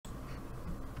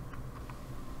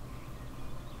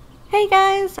Hey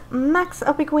guys,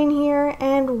 MaxLPQueen here,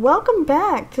 and welcome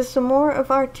back to some more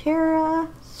of our TERA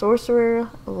Sorcerer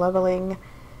leveling.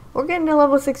 We're getting to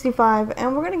level 65,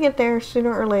 and we're going to get there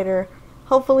sooner or later.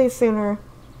 Hopefully sooner,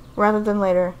 rather than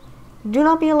later. Do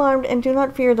not be alarmed, and do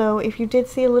not fear though, if you did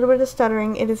see a little bit of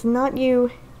stuttering, it is not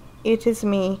you, it is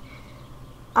me.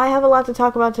 I have a lot to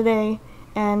talk about today,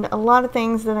 and a lot of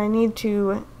things that I need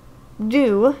to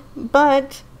do,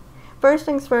 but first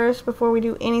things first, before we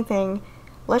do anything,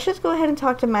 let's just go ahead and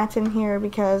talk to Matten here,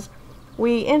 because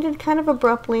we ended kind of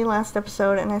abruptly last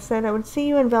episode, and I said I would see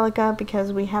you in Velica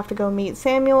because we have to go meet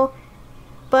Samuel.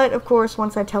 But of course,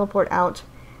 once I teleport out,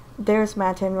 there's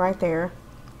Matten right there,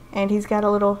 and he's got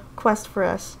a little quest for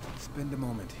us. Spend a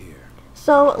moment here.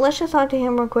 So let's just talk to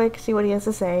him real quick, see what he has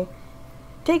to say.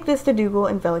 Take this to Dougal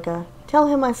in Velica. Tell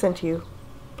him I sent you.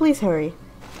 Please hurry.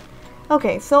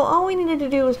 Okay, so all we needed to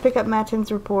do was pick up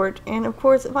Matten's report, and of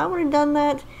course, if I would have done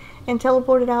that and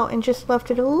teleported out and just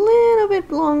left it a little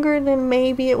bit longer, then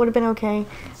maybe it would have been okay.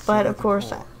 But of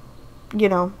course, you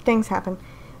know, things happen.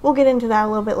 We'll get into that a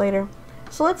little bit later.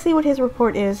 So let's see what his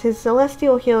report is. His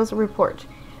Celestial Hills report.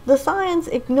 The Scions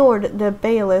ignored the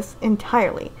Baelis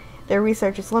entirely. Their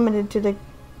research is limited to the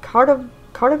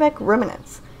Cardivac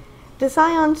remnants. The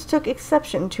Scions took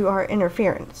exception to our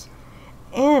interference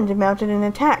and mounted an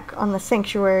attack on the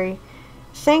sanctuary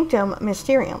Sanctum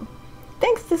Mysterium.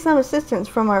 Thanks to some assistance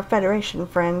from our Federation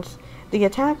friends, the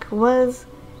attack was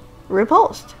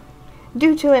repulsed.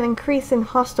 Due to an increase in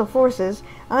hostile forces,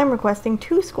 I'm requesting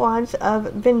 2 squads of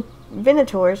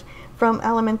Venators from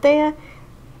Alimenthea.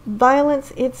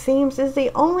 Violence, it seems, is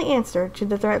the only answer to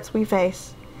the threats we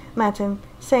face. Matten,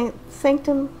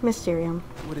 Sanctum Mysterium.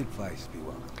 Would advice be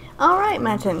welcome? Alright,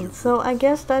 Matten, so I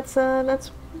guess that's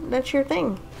your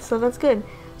thing, so that's good.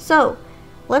 So,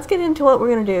 let's get into what we're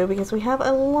going to do, because we have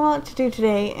a lot to do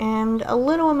today and a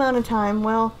little amount of time.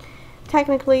 Well,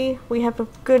 technically, we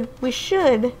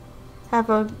should have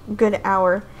a good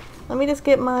hour. Let me just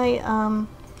get my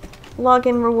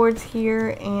login rewards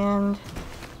here, and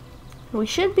we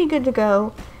should be good to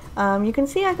go. You can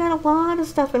see I got a lot of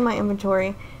stuff in my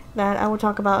inventory that I will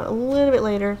talk about a little bit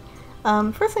later.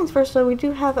 First things first, though, we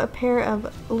do have a pair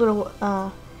of little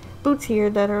boots here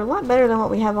that are a lot better than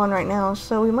what we have on right now,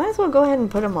 so we might as well go ahead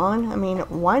and put them on. I mean,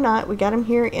 why not? We got them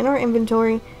here in our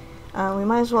inventory. We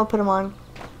might as well put them on.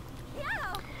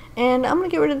 And I'm gonna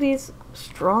get rid of these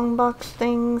strongbox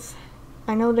things.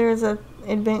 I know there's an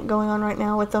event going on right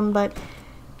now with them, but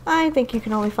I think you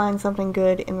can only find something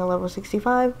good in the level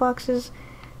 65 boxes,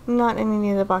 not in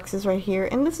any of the boxes right here.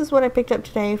 And this is what I picked up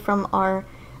today from our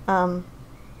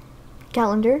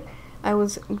calendar. I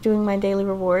was doing my daily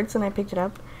rewards and I picked it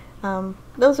up.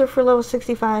 Those are for level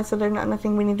 65, so they're not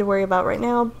nothing we need to worry about right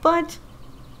now, but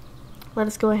let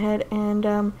us go ahead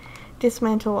and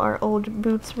dismantle our old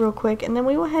boots real quick, and then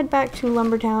we will head back to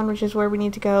Lumbertown, which is where we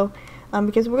need to go,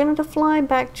 because we're going to fly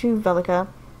back to Velica.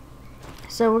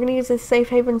 So we're going to use this safe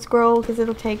haven scroll because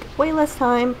it'll take way less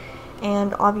time,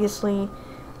 and obviously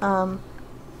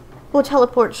we'll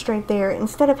teleport straight there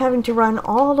instead of having to run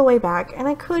all the way back. And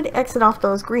I could exit off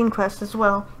those green quests as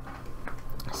well.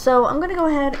 So I'm going to go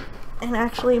ahead and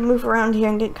actually move around here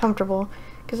and get comfortable,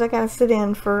 because I got to sit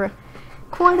in for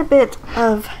quite a bit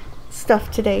of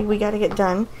stuff today we got to get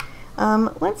done.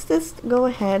 Let's just go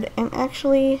ahead and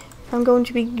actually, I'm going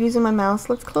to be using my mouse.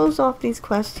 Let's close off these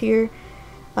quests here.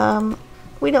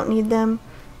 We don't need them.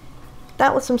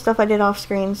 That was some stuff I did off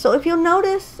screen. So if you'll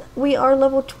notice, we are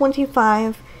level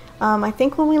 25. I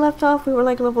think when we left off we were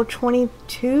like level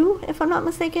 22, if I'm not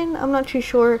mistaken. I'm not too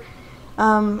sure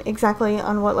exactly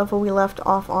on what level we left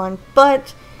off on,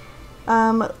 but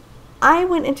I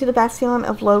went into the Bastion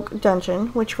of Loke dungeon,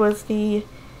 which was the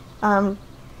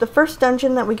first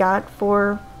dungeon that we got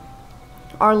for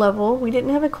our level. We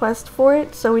didn't have a quest for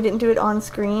it, so we didn't do it on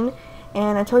screen,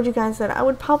 and I told you guys that I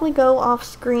would probably go off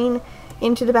screen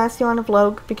into the Bastion of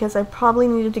Loke because I probably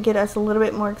needed to get us a little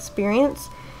bit more experience.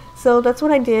 So that's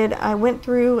what I did. I went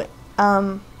through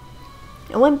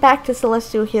I went back to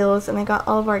Celestial Hills and I got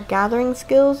all of our gathering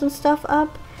skills and stuff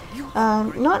up.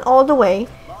 Not all the way,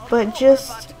 but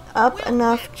just up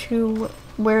enough to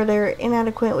where they're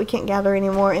inadequate. We can't gather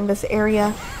anymore in this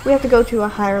area. We have to go to a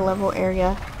higher level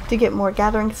area to get more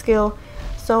gathering skill.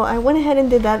 So I went ahead and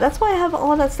did that. That's why I have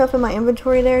all that stuff in my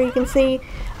inventory there, you can see.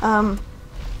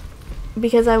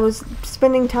 Because I was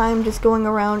spending time just going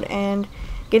around and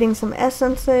getting some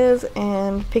essences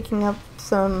and picking up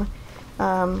some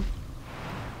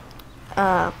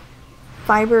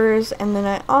fibers, and then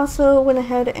I also went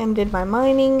ahead and did my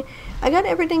mining. I got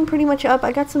everything pretty much up.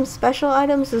 I got some special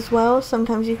items as well.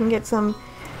 Sometimes you can get some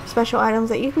special items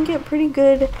that you can get pretty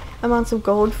good amounts of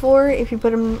gold for if you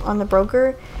put them on the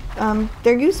broker.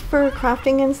 They're used for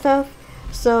crafting and stuff,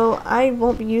 so I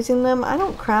won't be using them. I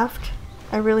don't craft.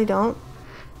 I really don't.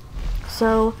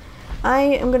 So I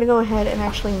am going to go ahead and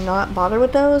actually not bother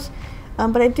with those.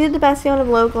 But I did the Bastion of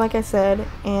Logue, like I said,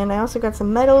 and I also got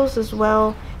some medals as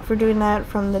well for doing that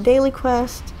from the daily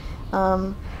quest.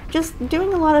 Just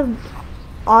doing a lot of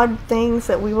odd things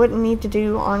that we wouldn't need to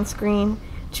do on screen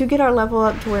to get our level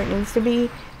up to where it needs to be,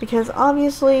 because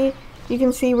obviously you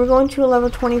can see we're going to a level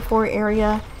 24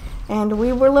 area and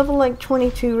we were level like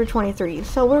 22 or 23,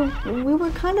 so we were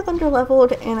kind of under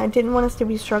leveled, and I didn't want us to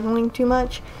be struggling too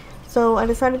much, so I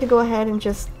decided to go ahead and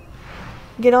just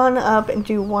get on up and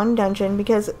do one dungeon,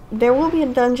 because there will be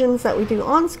dungeons that we do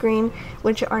on screen,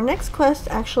 which our next quest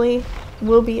actually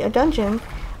will be a dungeon.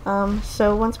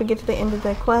 So once we get to the end of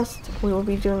the quest, we will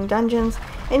be doing dungeons,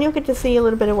 and you'll get to see a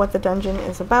little bit of what the dungeon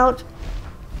is about.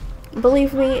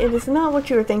 Believe me, it is not what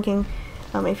you were thinking.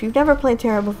 If you've never played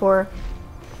TERA before,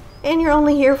 and you're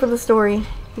only here for the story,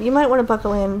 you might want to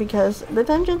buckle in, because the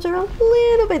dungeons are a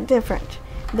little bit different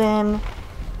than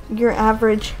your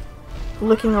average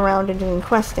looking around and doing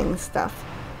questing stuff.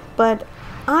 But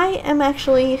I am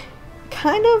actually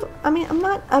kind of, I'm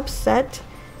not upset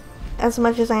as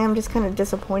much as I am just kind of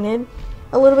disappointed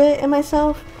a little bit in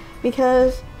myself,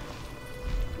 because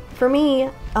for me,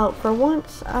 for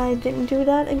once, I didn't do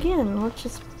that again. Let's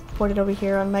just put it over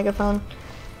here on megaphone.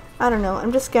 I don't know,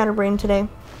 I'm just scatterbrained today.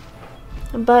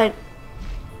 But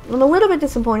I'm a little bit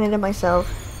disappointed in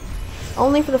myself,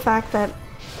 only for the fact that,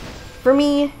 for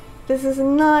me, this is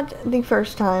not the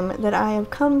first time that I have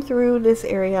come through this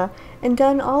area and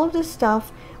done all of this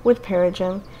stuff with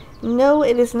Parijan. No,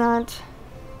 it is not.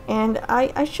 And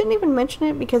I shouldn't even mention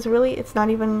it, because really it's not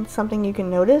even something you can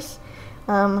notice.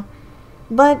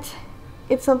 But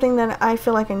it's something that I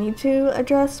feel like I need to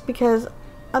address, because,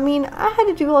 I had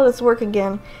to do all this work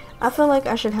again. I feel like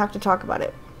I should have to talk about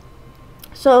it.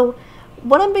 So,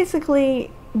 what I'm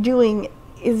basically doing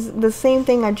is the same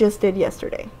thing I just did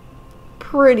yesterday.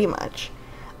 Pretty much.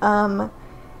 I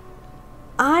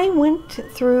went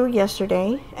through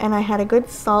yesterday, and I had a good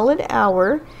solid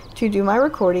hour to do my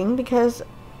recording, because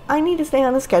I need to stay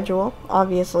on the schedule,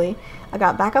 obviously. I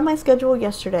got back on my schedule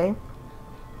yesterday,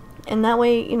 and that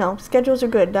way, schedules are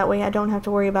good. That way I don't have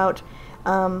to worry about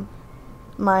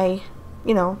my,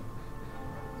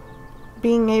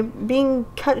 being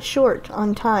cut short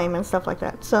on time and stuff like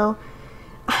that. So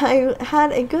I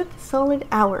had a good solid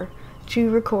hour to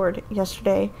record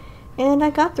yesterday, and I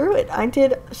got through it. I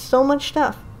did so much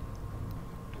stuff.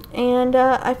 And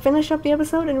I finished up the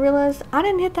episode and realized I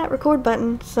didn't hit that record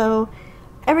button, so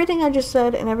everything I just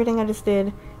said and everything I just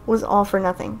did was all for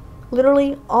nothing.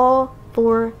 Literally all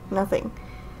for nothing.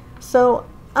 So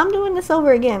I'm doing this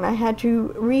over again. I had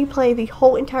to replay the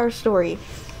whole entire story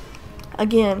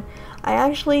again. I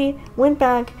actually went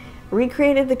back,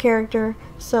 recreated the character,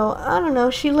 so I don't know,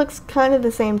 she looks kind of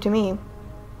the same to me.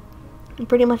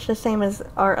 Pretty much the same as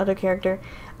our other character.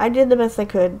 I did the best I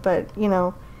could, but,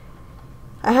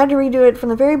 I had to redo it from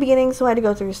the very beginning, so I had to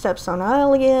go through Stepstone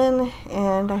Isle again,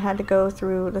 and I had to go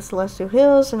through the Celestial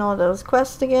Hills and all those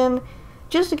quests again,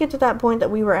 just to get to that point that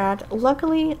we were at.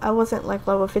 Luckily, I wasn't like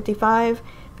level 55,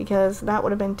 because that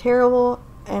would have been terrible,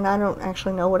 and I don't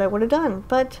actually know what I would have done,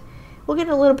 but we'll get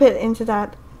a little bit into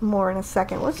that more in a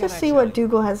second. Let's just see what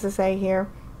Dougal has to say here.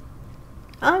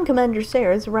 I'm Commander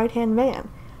Sarah's right-hand man.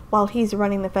 While he's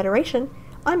running the Federation,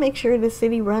 I make sure the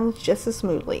city runs just as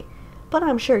smoothly. But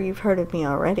I'm sure you've heard of me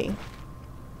already.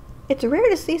 It's rare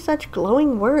to see such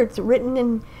glowing words written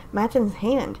in Matten's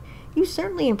hand. You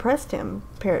certainly impressed him,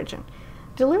 Parijan.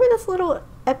 Deliver this little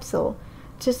epistle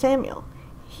to Samuel.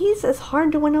 He's as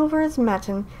hard to win over as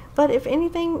Matten, but if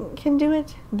anything can do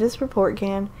it, this report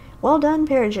can. Well done,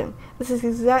 Parijan. This is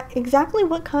exactly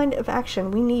what kind of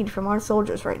action we need from our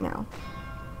soldiers right now.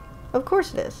 Of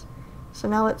course it is. So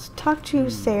now let's talk to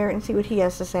Sarah and see what he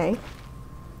has to say.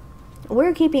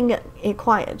 We're keeping it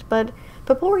quiet, but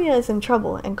Popolion is in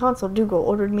trouble, and Consul Dougal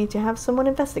ordered me to have someone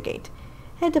investigate.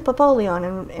 Head to Popolion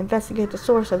and investigate the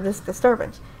source of this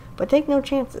disturbance, but take no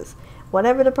chances.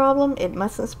 Whatever the problem, it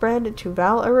mustn't spread to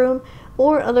Val Arum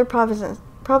or other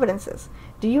providences.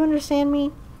 Do you understand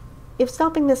me? If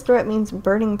stopping this threat means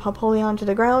burning Popolion to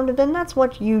the ground, then that's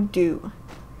what you do.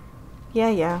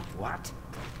 Yeah. What?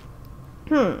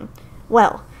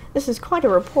 Well, this is quite a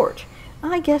report.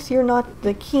 I guess you're not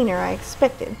the keener I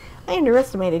expected. I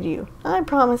underestimated you. I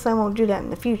promise I won't do that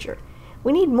in the future.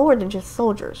 We need more than just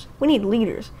soldiers. We need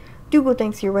leaders. Dougal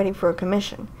thinks you're ready for a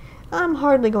commission. I'm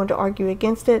hardly going to argue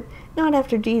against it, not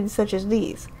after deeds such as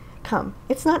these. Come,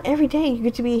 it's not every day you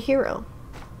get to be a hero.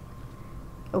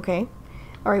 Okay.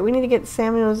 Alright, we need to get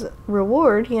Samuel's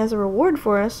reward. He has a reward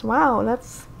for us. Wow,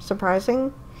 that's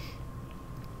surprising.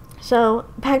 So,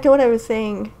 back to what I was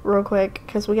saying real quick,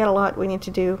 because we got a lot we need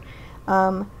to do.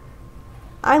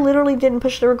 I literally didn't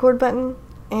push the record button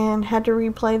and had to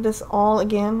replay this all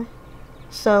again.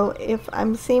 So, if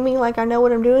I'm seeming like I know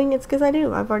what I'm doing, it's because I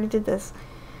do. I've already did this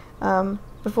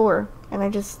before, and I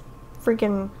just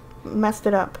freaking messed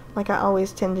it up like I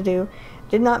always tend to do.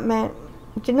 Did not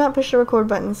push the record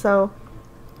button, so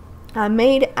I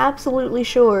made absolutely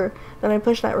sure that I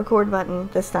pushed that record button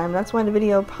this time. That's why the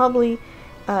video probably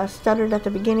stuttered at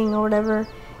the beginning or whatever.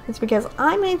 It's because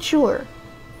I made sure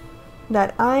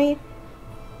that I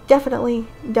definitely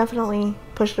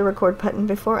pushed the record button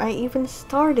before I even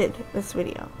started this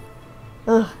video.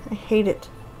 Ugh, I hate it.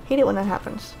 Hate it when that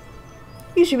happens.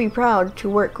 You should be proud to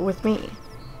work with me.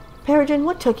 Parijan,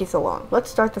 what took you so long? Let's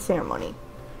start the ceremony.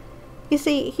 You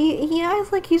see, he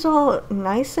acts like he's all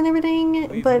nice and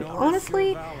everything, but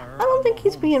honestly, I don't think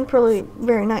he's being really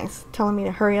very nice, telling me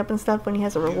to hurry up and stuff when he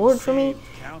has a reward for me.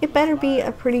 It better be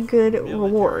a pretty good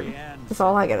reward. That's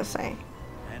all I gotta say.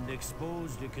 And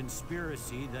exposed a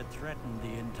conspiracy that threatened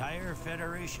the entire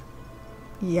Federation.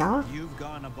 Yeah? You've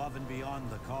gone above and beyond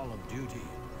the call of duty.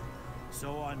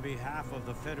 So on behalf of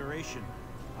the Federation,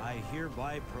 I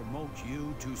hereby promote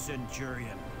you to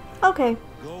Centurion. Okay.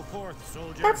 Go forth,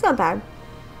 soldier. That's not bad.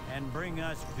 And bring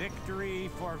us victory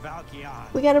for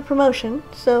Valkion. We got a promotion,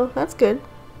 so that's good.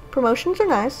 Promotions are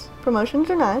nice. Promotions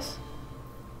are nice.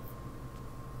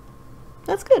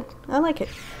 That's good. I like it.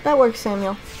 That works,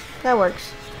 Samuel. That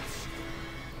works.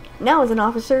 Now, as an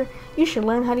officer, you should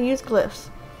learn how to use glyphs.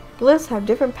 Glyphs have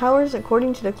different powers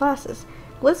according to the classes.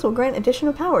 Glyphs will grant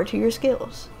additional power to your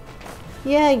skills.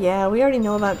 Yeah, we already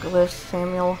know about glyphs,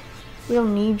 Samuel. We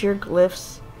don't need your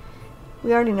glyphs.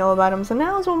 We already know about them, so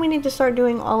now is when we need to start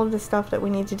doing all of the stuff that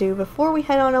we need to do before we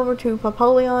head on over to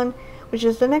Popolion, which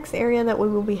is the next area that we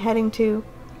will be heading to.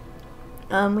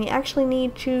 We actually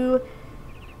need to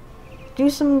do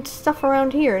some stuff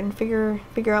around here and figure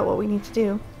out what we need to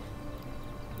do.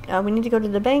 We need to go to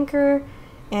the banker,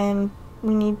 and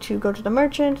we need to go to the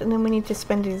merchant, and then we need to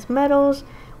spend these medals.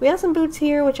 We have some boots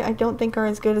here, which I don't think are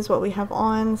as good as what we have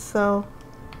on, so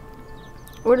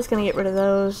we're just going to get rid of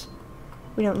those.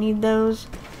 We don't need those.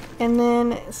 And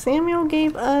then Samuel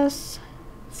gave us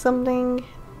something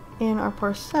in our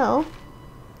parcel,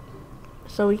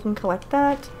 so we can collect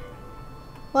that.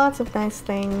 Lots of nice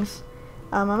things.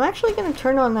 I'm actually going to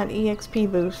turn on that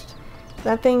EXP boost.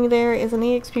 That thing there is an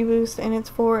EXP boost, and it's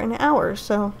for an hour,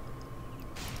 so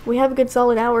we have a good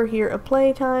solid hour here of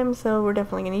play time, so we're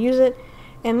definitely going to use it.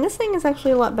 And this thing is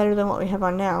actually a lot better than what we have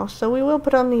on now, so we will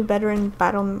put on the veteran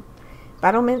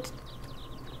battlement,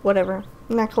 whatever,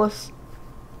 necklace.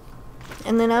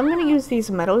 And then I'm going to use these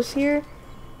medals here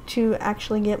to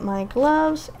actually get my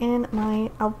gloves and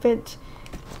my outfit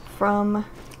from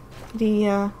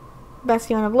the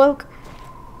Bastion of Loke.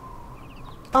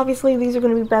 Obviously, these are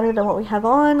going to be better than what we have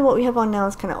on. What we have on now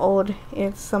is kind of old.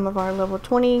 It's some of our level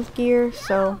 20 gear,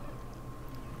 so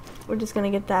we're just going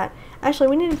to get that. Actually,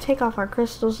 we need to take off our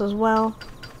crystals as well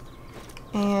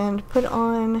and put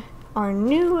on our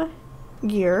new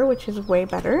gear, which is way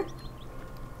better,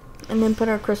 and then put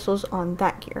our crystals on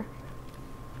that gear.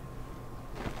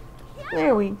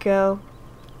 There we go.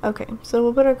 Okay, so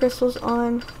we'll put our crystals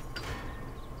on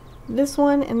this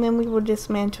one, and then we will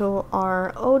dismantle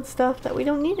our old stuff that we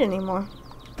don't need anymore.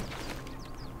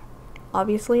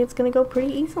 Obviously, it's going to go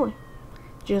pretty easily.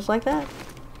 Just like that.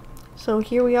 So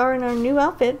here we are in our new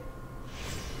outfit.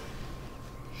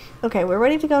 Okay, we're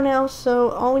ready to go now,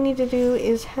 so all we need to do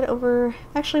is head over...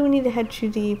 Actually, we need to head to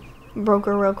the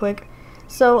broker real quick.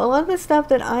 So a lot of the stuff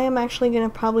that I am actually going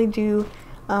to probably do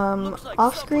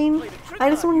off screen, I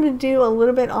just wanted to do a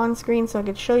little bit on screen so I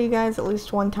could show you guys at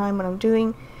least one time what I'm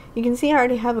doing. You can see I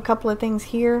already have a couple of things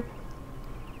here.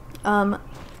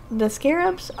 The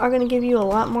scarabs are going to give you a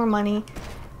lot more money,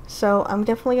 so I'm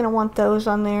definitely going to want those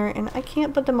on there, and I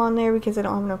can't put them on there because I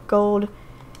don't have enough gold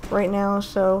right now,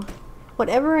 so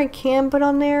whatever I can put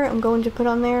on there, I'm going to put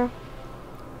on there,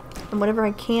 and whatever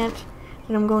I can't,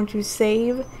 then I'm going to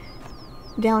save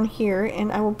down here,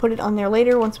 and I will put it on there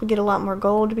later once we get a lot more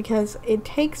gold, because it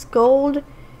takes gold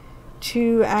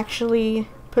to actually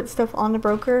put stuff on the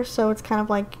broker, so it's kind of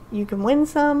like you can win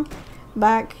some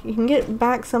back, you can get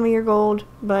back some of your gold,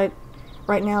 but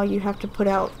right now you have to put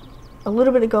out a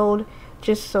little bit of gold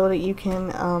just so that you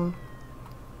can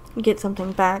get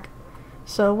something back.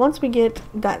 So once we get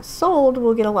that sold,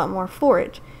 we'll get a lot more for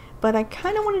it. But I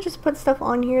kind of want to just put stuff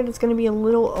on here that's going to be a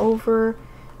little over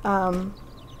 10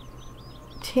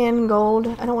 gold.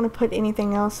 I don't want to put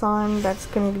anything else on that's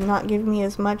going to not give me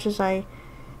as much as I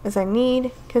as I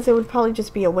need, because it would probably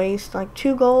just be a waste. Like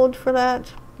 2 gold for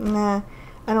that? Nah,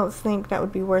 I don't think that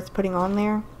would be worth putting on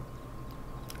there.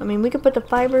 I mean, we could put the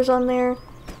fibers on there,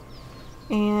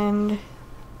 and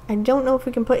I don't know if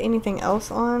we can put anything else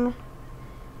on.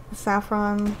 The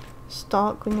saffron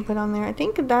stalk we can put on there. I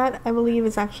think that, I believe,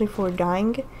 is actually for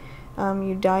dyeing.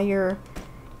 You dye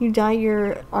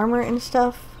your armor and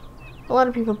stuff. A lot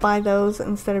of people buy those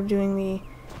instead of doing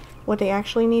what they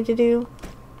actually need to do.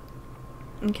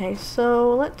 Okay,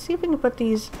 so let's see if we can put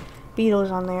these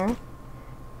beetles on there,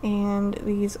 and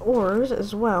these ores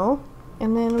as well,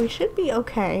 and then we should be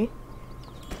okay.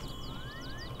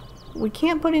 We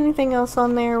can't put anything else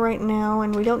on there right now,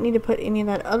 and we don't need to put any of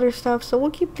that other stuff, so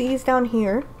we'll keep these down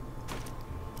here,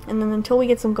 and then until we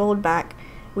get some gold back,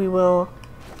 we will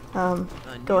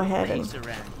go ahead and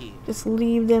just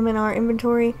leave them in our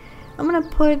inventory. I'm gonna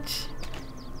put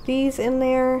these in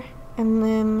there, and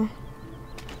then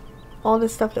all the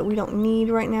stuff that we don't need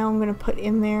right now I'm gonna put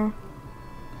in there,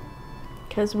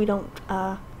 because we don't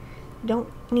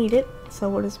need it. So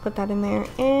we'll just put that in there,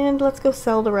 and let's go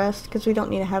sell the rest because we don't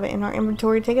need to have it in our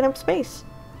inventory taking up space.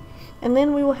 And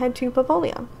then we will head to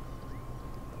Popolion.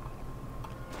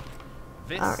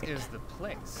 This is the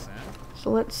place, huh? So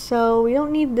let's sell. We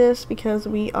don't need this because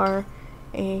we are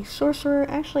a sorcerer.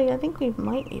 Actually, I think we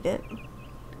might need it.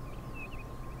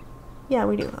 Yeah,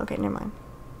 we do. Okay, never mind.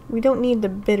 We don't need the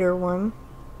bitter one.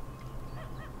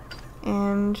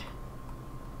 And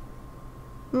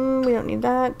we don't need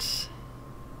that.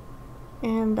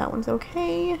 And that one's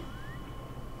okay.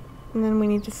 And then we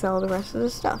need to sell the rest of the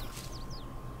stuff.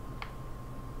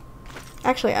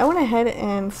 Actually, I went ahead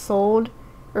and sold,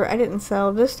 or I didn't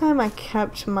sell. This time I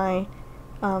kept my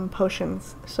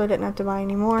potions, so I didn't have to buy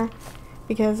any more.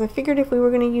 Because I figured if we were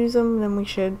going to use them, then we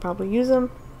should probably use them.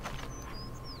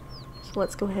 So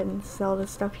let's go ahead and sell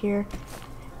this stuff here.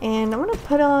 And I'm going to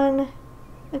put on, I'm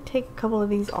going to take a couple of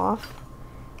these off.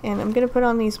 And I'm going to put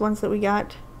on these ones that we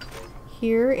got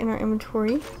here in our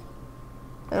inventory.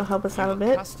 That'll help us out a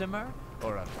bit.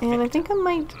 And I think I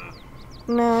might,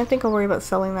 no, I think I'll worry about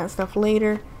selling that stuff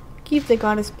later. Keep the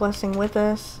goddess blessing with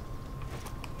us.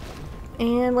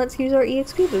 And let's use our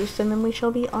EXP boost, and then we shall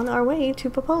be on our way to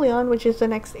Popolion, which is the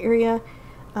next area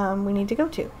we need to go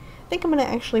to. I think I'm going to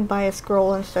actually buy a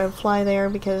scroll instead of fly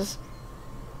there, because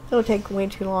it'll take way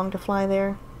too long to fly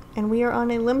there. And we are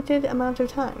on a limited amount of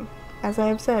time, as I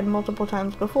have said multiple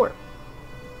times before.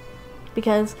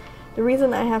 Because the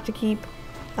reason I have to keep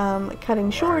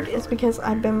cutting short is because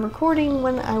I've been recording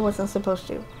when I wasn't supposed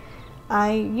to.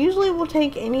 I usually will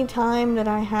take any time that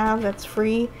I have that's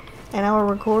free, and I will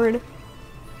record.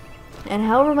 And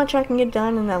however much I can get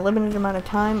done in that limited amount of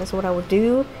time is what I will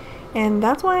do. And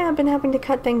that's why I've been having to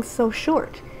cut things so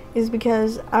short, is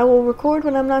because I will record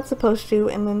when I'm not supposed to,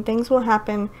 and then things will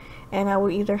happen, and I will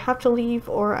either have to leave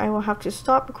or I will have to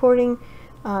stop recording.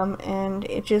 And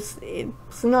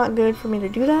it's not good for me to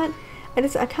do that.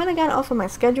 I kind of got off of my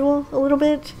schedule a little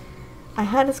bit. I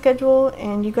had a schedule,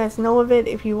 and you guys know of it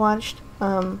if you watched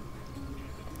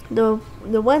the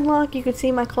Wedlock. You could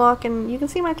see my clock, and you can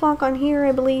see my clock on here,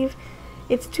 I believe.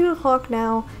 It's 2 o'clock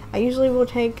now. I usually will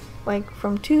take like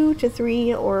from 2 to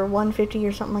 3 or 1:50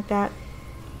 or something like that,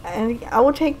 and I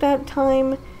will take that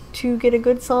time to get a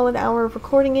good solid hour of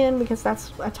recording in, because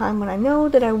that's a time when I know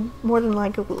that I more than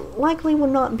likely will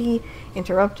not be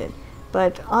interrupted.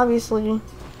 But obviously,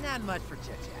 Not much for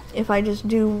chit-chat. if I just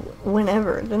do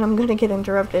whenever, then I'm gonna get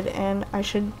interrupted, and I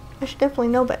should definitely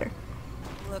know better.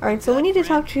 Alright, so we need to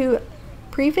talk to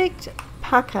Prefect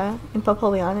Paka in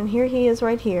Popolion, and here he is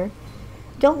right here.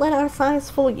 Don't let our size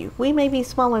fool you. We may be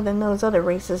smaller than those other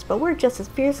races, but we're just as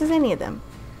fierce as any of them.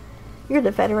 You're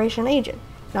the Federation agent.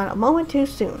 Not a moment too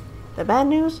soon. The bad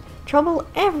news? Trouble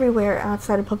everywhere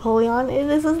outside of Popolion.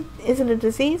 Is it a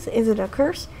disease? Is it a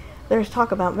curse? There's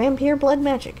talk about vampire blood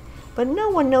magic, but no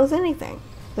one knows anything.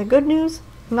 The good news?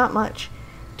 Not much.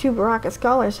 2 Baraka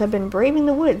scholars have been braving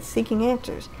the woods seeking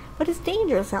answers, but it's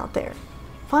dangerous out there.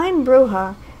 Find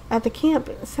Broha at the camp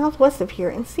southwest of here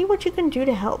and see what you can do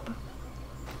to help.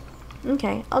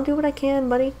 Okay, I'll do what I can,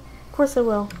 buddy. Of course I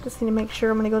will. Just need to make sure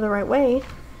I'm gonna go the right way.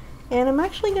 And I'm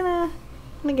actually gonna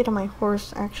get on my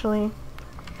horse, actually,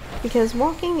 because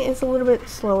walking is a little bit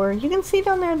slower. You can see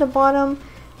down there at the bottom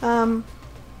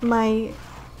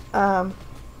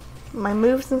my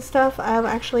moves and stuff. I've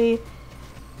actually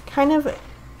kind of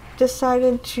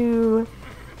decided to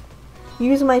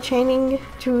use my chaining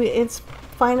to its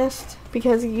finest,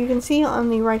 because you can see on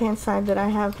the right hand side that I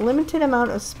have limited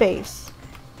amount of space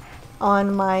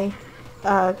on my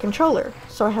controller,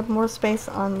 so I have more space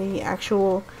on the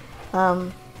actual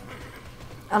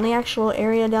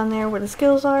area down there where the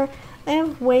skills are. I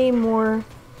have way more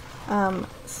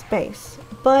space.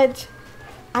 But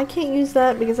I can't use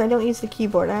that because I don't use the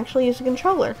keyboard. I actually use the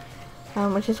controller,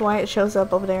 which is why it shows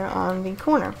up over there on the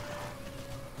corner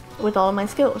with all of my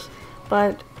skills.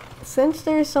 But since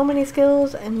there's so many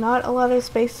skills and not a lot of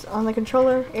space on the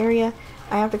controller area,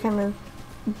 I have to kind of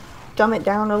dumb it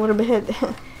down a little bit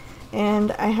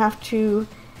and I have to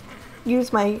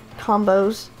use my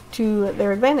combos to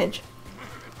their advantage.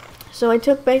 So I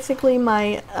took basically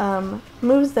my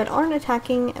moves that aren't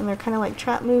attacking and they're kind of like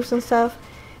trap moves and stuff,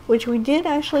 which we did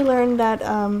actually learn that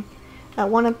that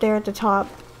one up there at the top.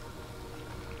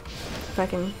 If I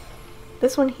can,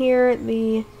 this one here,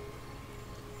 the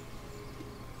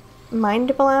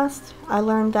Mind Blast. I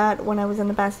learned that when I was in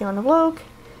the Bastion of Loke,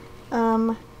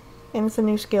 and it's a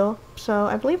new skill. So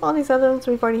I believe all these other ones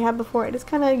we've already had before. I just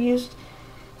kind of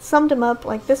summed them up.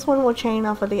 Like this one will chain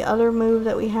off of the other move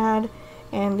that we had,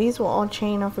 and these will all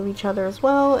chain off of each other as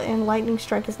well. And Lightning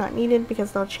Strike is not needed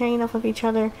because they'll chain off of each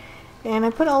other. And I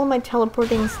put all of my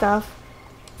teleporting stuff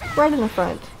right in the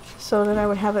front so that I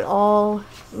would have it all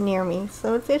near me.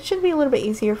 So it should be a little bit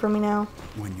easier for me now.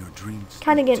 When your dreams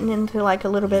Kind of getting into like a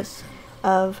little bit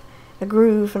of a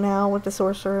groove now with the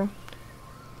sorcerer.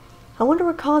 I wonder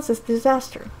what caused this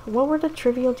disaster. What were the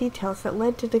trivial details that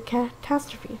led to the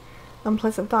catastrophe?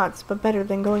 Unpleasant thoughts, but better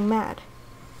than going mad.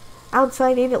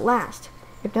 Outside aid at last.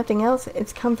 If nothing else,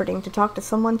 it's comforting to talk to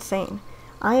someone sane.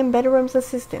 I am Betterum's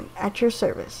assistant, at your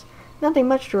service. Nothing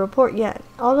much to report yet,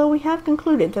 although we have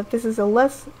concluded that this is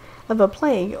less of a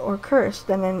plague or curse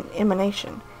than an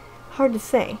emanation. Hard to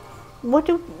say.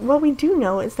 What we do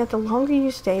know is that the longer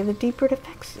you stay, the deeper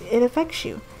it affects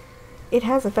you. It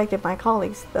has affected my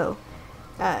colleagues, though,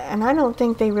 and I don't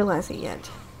think they realize it yet.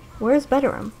 Where's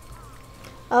Betterum?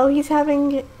 Oh, he's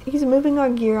moving our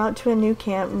gear out to a new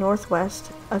camp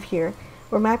northwest of here.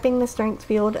 We're mapping the strength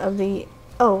field of the...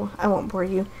 Oh, I won't bore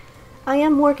you. I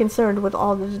am more concerned with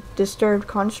all the disturbed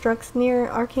constructs near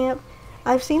our camp.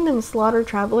 I've seen them slaughter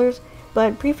travelers,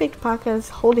 but Prefect Paka is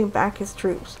holding back his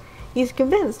troops. He's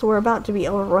convinced we're about to be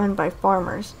overrun by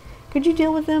farmers. Could you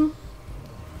deal with them?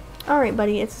 Alright,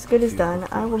 buddy, it's as good as done.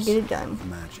 I will get it done.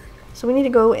 So we need to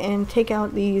go and take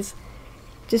out these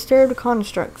disturbed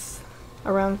constructs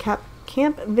around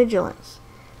Camp Vigilance.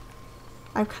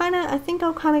 I think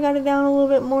I've kind of got it down a little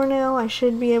bit more now. I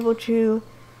should be able to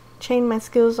chain my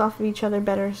skills off of each other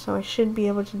better, so I should be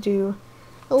able to do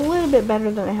a little bit better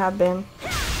than I have been.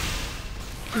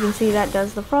 You can see that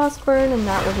does the frost burn, and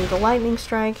that will do the lightning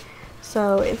strike.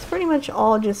 So it's pretty much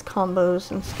all just combos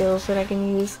and skills that I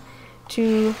can use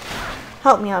to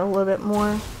help me out a little bit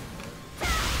more,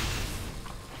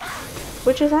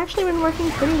 which has actually been working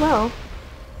pretty well.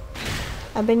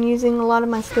 I've been using a lot of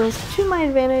my skills to my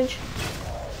advantage,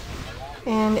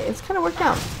 and it's kind of worked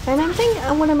out. And I think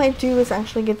what I might do is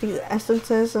actually get these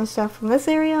essences and stuff from this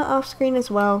area off screen as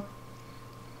well.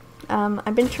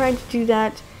 I've been trying to do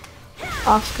that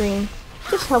off screen,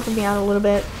 just helping me out a little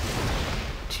bit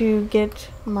to get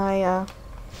my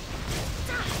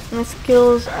my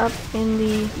skills up in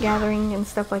the gathering and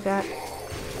stuff like that.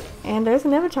 And there's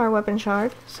an avatar weapon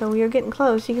shard, so we are getting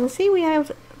close. You can see we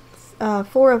have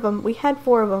 4 of them. We had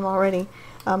 4 of them already.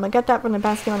 I got that from the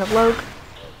Bastion of Loke.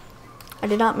 I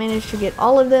did not manage to get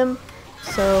all of them,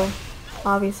 so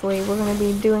obviously we're going to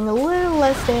be doing a little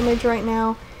less damage right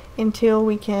now until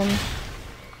we can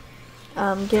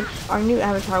get our new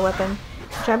avatar weapon,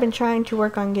 which I've been trying to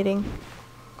work on getting.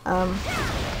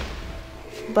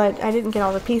 But I didn't get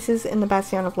all the pieces in the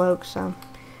Bastion of Loke, so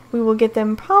we will get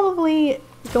them probably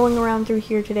going around through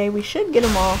here today. We should get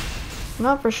them all. I'm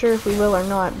not for sure if we will or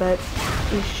not, but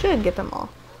we should get them all.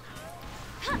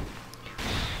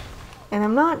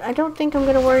 And I don't think I'm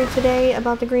going to worry today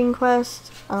about the green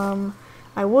quest.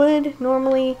 I would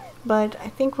normally, but I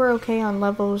think we're okay on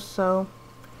levels, so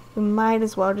we might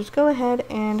as well just go ahead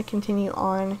and continue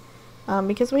on,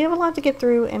 because we have a lot to get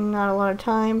through and not a lot of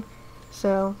time,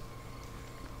 so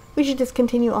we should just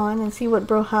continue on and see what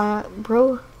Broha,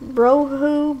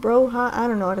 I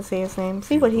don't know how to say his name,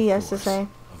 see what he has to say.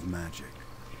 Of magic.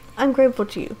 I'm grateful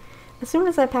to you. As soon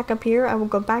as I pack up here, I will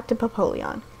go back to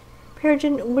Popolion.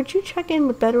 Parijan, would you check in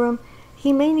with Betterum?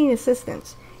 He may need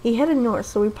assistance. He headed north,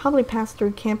 so we probably passed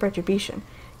through Camp Retribution.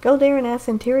 Go there and ask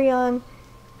Centurion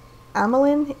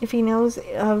Amelin if he knows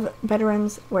of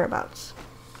Betterum's whereabouts.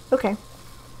 Okay.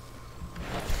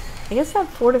 I guess that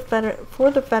for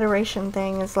the Federation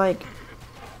thing is like,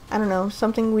 I don't know,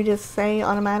 something we just say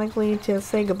automatically to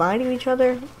say goodbye to each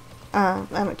other.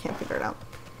 Can't figure it out.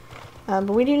 But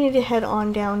we do need to head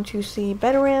on down to see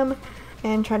Betterum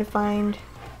and try to find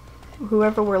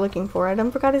whoever we're looking for. I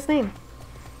done forgot his name.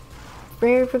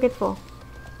 Very forgetful.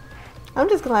 I'm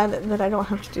just glad that I don't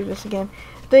have to do this again.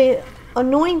 The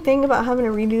annoying thing about having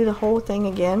to redo the whole thing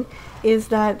again is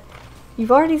that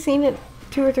you've already seen it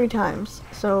 2 or 3 times,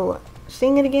 so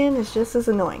seeing it again is just as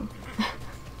annoying.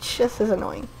 Just as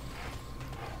annoying.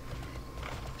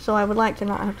 So I would like to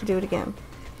not have to do it again.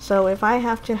 So if I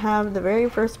have to have the very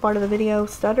first part of the video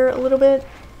stutter a little bit,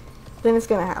 then it's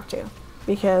gonna have to.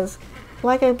 Because,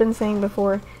 like I've been saying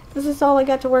before, this is all I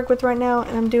got to work with right now,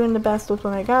 and I'm doing the best with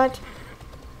what I got.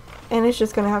 And it's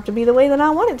just gonna have to be the way that I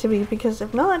want it to be, because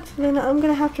if not, then I'm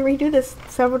gonna have to redo this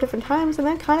several different times, and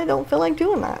I kinda don't feel like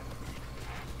doing that.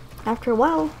 After a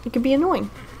while, it could be annoying.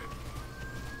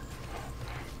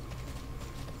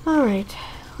 Alright,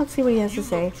 let's see what he has to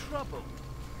say.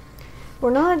 We're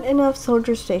not enough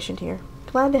soldiers stationed here.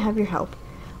 Glad to have your help.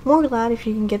 More glad if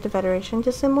you can get the Federation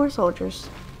to send more soldiers.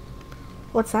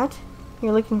 What's that?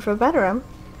 You're looking for a veteran?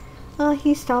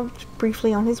 He stopped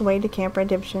briefly on his way to Camp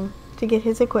Redemption to get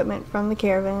his equipment from the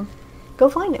caravan. Go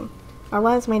find him. Our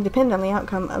lives may depend on the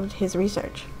outcome of his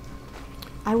research.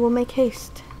 I will make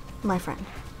haste, my friend.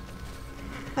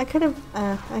 I could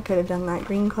have done that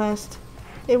green quest.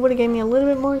 It would have gave me a little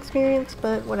bit more experience,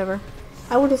 but whatever.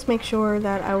 I will just make sure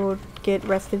that I will get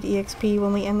rested EXP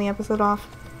when we end the episode off.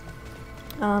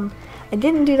 I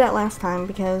didn't do that last time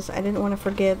because I didn't want to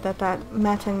forget that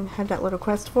Masse had that little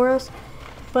quest for us.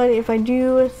 But if I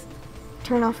do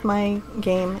turn off my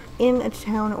game in a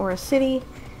town or a city,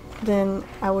 then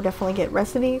I will definitely get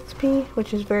rested EXP,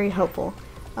 which is very helpful.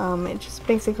 It just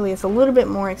basically is a little bit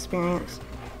more experience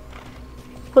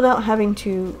without having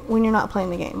to, when you're not playing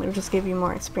the game, it'll just give you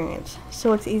more experience.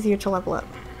 So it's easier to level up.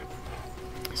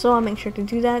 So I'll make sure to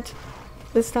do that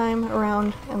this time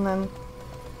around, and then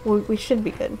we should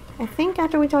be good. I think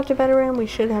after we talk to Veteran, we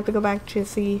should have to go back to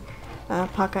see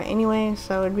Paka anyway,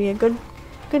 so it'd be a good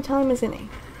time as any.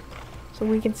 So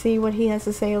we can see what he has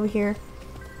to say over here.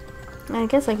 I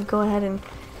guess I could go ahead and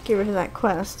get rid of that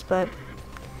quest, but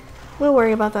we'll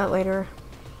worry about that later.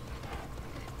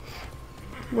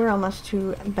 We're almost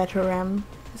to Veteran.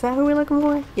 Is that who we're looking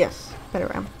for? Yes,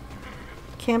 Veteran.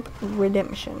 Camp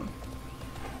Redemption.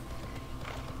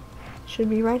 Should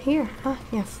be right here. Ah,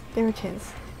 yes, there it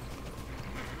is.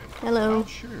 Hello. I'll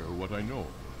share what I know.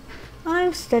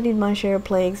 I've studied my share of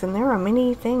plagues, and there are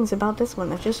many things about this one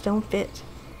that just don't fit.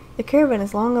 The caravan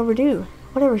is long overdue.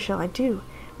 Whatever shall I do?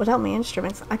 Without my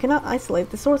instruments, I cannot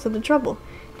isolate the source of the trouble.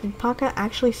 Did Paka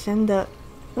actually send the...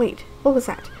 Wait, what was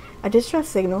that? A distress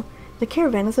signal? The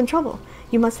caravan is in trouble.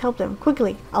 You must help them.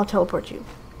 Quickly, I'll teleport you.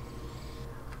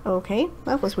 Okay,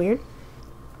 that was weird.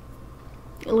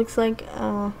 It looks like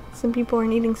some people are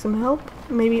needing some help.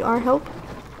 Maybe our help,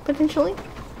 potentially.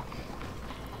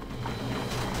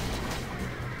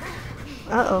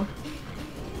 Uh-oh.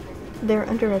 They're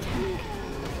under attack.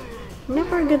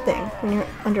 Never a good thing when you're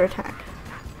under attack.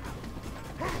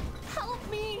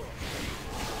 Help me!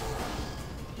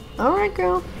 Alright,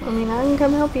 girl. I mean, I can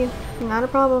come help you. Not a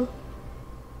problem.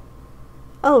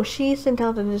 Oh, she sent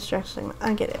out the distress signal.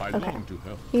 I get it. I Okay. long to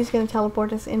help. He's going to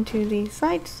teleport us into the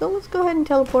site, so let's go ahead and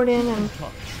teleport in and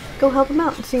go help them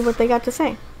out and see what they got to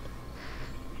say.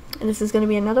 And this is going to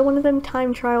be another one of them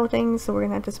time trial things, so we're going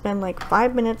to have to spend like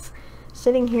 5 minutes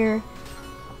sitting here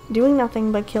doing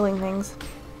nothing but killing things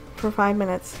for 5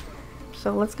 minutes.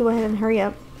 So let's go ahead and hurry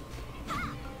up.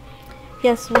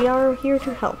 Yes, we are here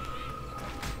to help.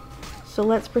 So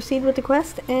let's proceed with the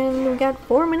quest, and we got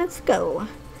 4 minutes to go.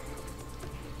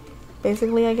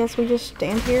 Basically, I guess we just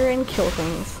stand here and kill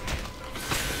things.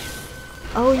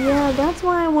 Oh yeah, that's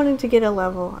why I wanted to get a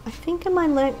level. I think in my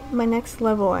next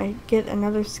level I get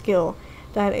another skill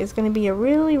that is going to be a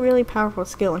really, really powerful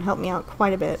skill and help me out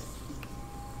quite a bit.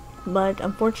 But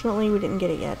unfortunately we didn't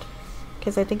get it yet,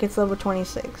 because I think it's level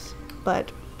 26.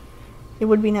 But it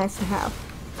would be nice to have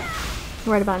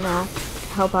right about now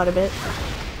to help out a bit.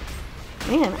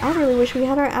 Man, I really wish we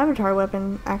had our avatar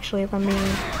weapon, actually, if I'm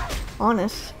being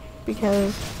honest.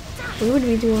 Because we would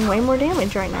be doing way more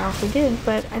damage right now if we did,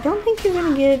 but I don't think you're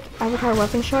gonna get avatar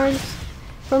weapon shards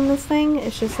from this thing.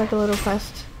 It's just like a little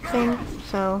quest thing,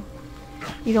 so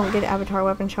you don't get avatar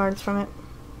weapon shards from it.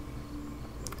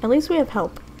 At least we have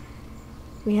help.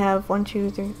 We have 1, 2,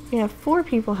 3, we have 4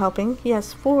 people helping.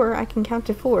 Yes, 4, I can count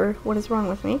to 4. What is wrong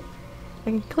with me?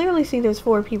 I can clearly see there's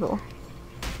 4 people.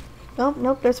 Nope,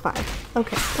 nope, there's 5.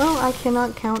 Okay, well, I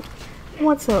cannot count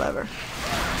whatsoever.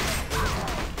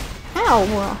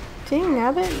 Ow! Dang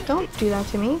nabbit, don't do that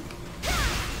to me.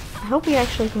 I hope we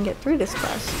actually can get through this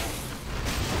quest.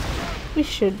 We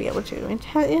should be able to.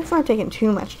 It's not taking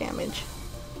too much damage.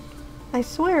 I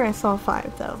swear I saw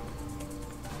 5 though.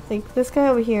 Like, this guy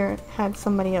over here had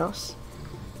somebody else.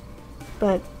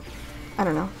 But, I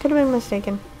don't know. Could have been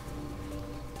mistaken.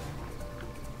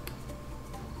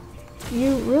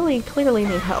 you really clearly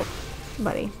need help,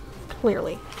 buddy.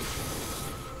 Clearly.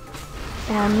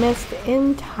 And I missed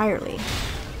entirely.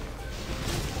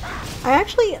 I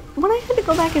actually, when I had to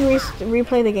go back and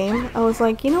replay the game, I was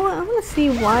like, you know what, I want to see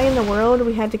why in the world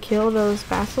we had to kill those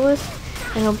basilisks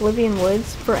in Oblivion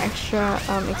Woods for extra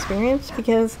experience,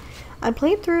 because I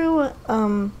played through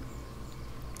on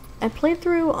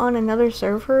another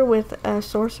server with a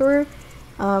sorcerer,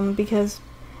 because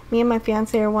me and my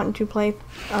fiance are wanting to play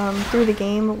through the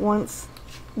game once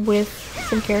with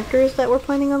some characters that we're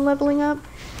planning on leveling up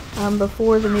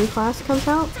before the new class comes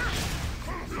out.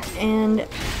 And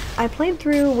I played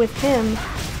through with him.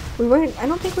 I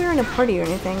don't think we were in a party or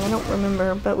anything, I don't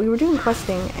remember, but we were doing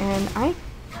questing, and I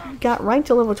got right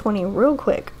to level 20 real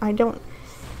quick. I don't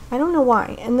know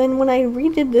why. And then when I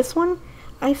redid this one,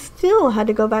 I still had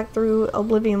to go back through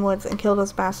Oblivion Woods and kill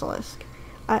those basilisks.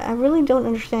 I really don't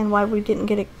understand why we didn't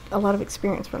get a lot of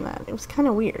experience from that. It was kind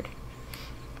of weird.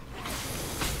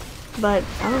 But,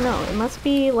 I don't know, it must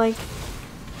be like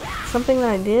something that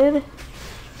I did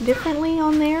differently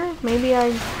on there. Maybe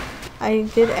I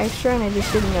did extra and I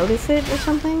just didn't notice it or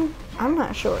something. I'm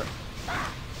not sure.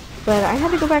 But I had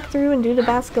to go back through and do the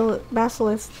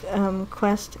basilisk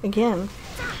quest again.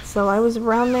 So I was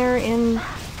around there in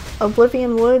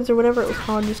Oblivion Woods or whatever it was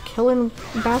called, just killing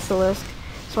basilisk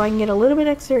so I can get a little bit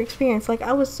extra experience. Like,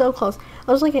 I was so close.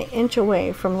 I was like an inch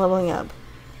away from leveling up.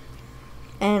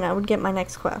 And I would get my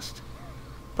next quest.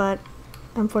 But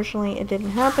unfortunately it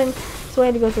didn't happen, so I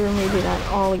had to go through and redo that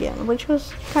all again, which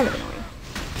was kind of annoying,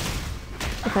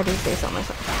 if I do say so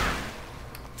myself.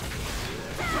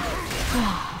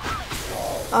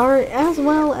 As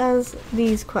well as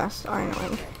these quests are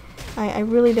annoying. I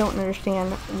really don't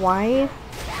understand why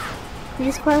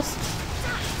these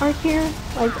quests are here.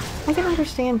 Like, I can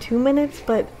understand 2 minutes,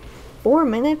 but 4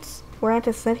 minutes where I have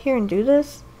to sit here and do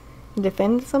this and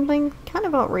defend something? Kind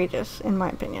of outrageous, in my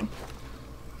opinion.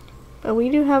 But we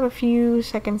do have a few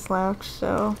seconds left,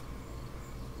 so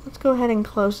let's go ahead and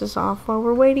close this off while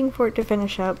we're waiting for it to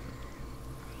finish up,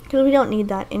 because we don't need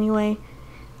that anyway.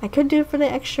 I could do it for the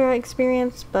extra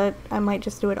experience, but I might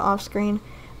just do it off screen.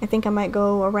 I think I might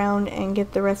go around and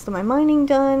get the rest of my mining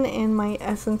done and my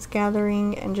essence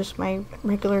gathering and just my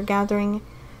regular gathering,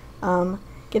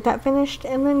 get that finished,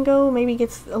 and then go maybe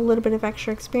get a little bit of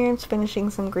extra experience finishing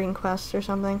some green quests or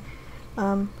something.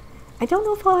 I don't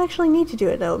know if I'll actually need to do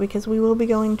it though, because we will be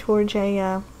going towards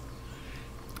a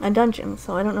dungeon,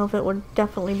 so I don't know if it would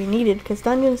definitely be needed, because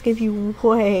dungeons give you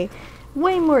way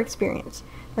more experience.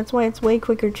 That's why it's way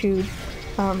quicker to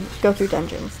go through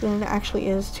dungeons than it actually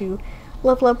is to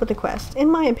level up with the quest, in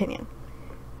my opinion.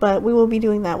 But we will be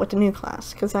doing that with the new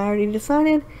class, because I already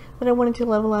decided that I wanted to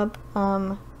level up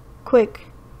quick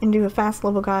and do a fast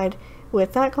level guide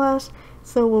with that class,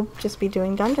 so we'll just be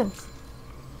doing dungeons.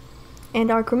 And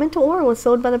our incremental ore was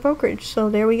sold by the brokerage, so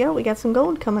there we go, we got some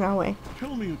gold coming our way.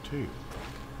 Tell me a tale.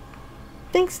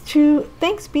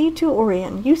 Thanks be to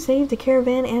Orion, you saved the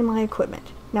caravan and my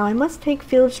equipment. Now I must take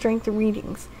field strength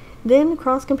readings, then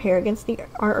cross-compare against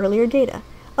our earlier data.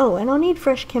 Oh, and I'll need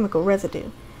fresh chemical residue.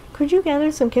 Could you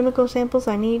gather some chemical samples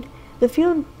I need? The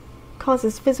field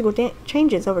causes physical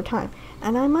changes over time,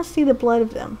 and I must see the blood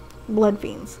of them. Blood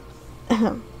fiends.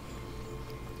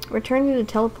 Return to the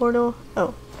teleportal.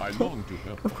 Oh. I long to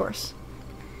help. Of course.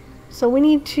 So we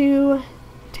need to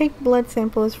take blood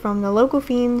samples from the local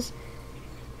fiends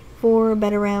for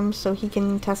Betarem so he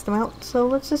can test them out. So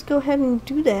let's just go ahead and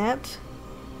do that.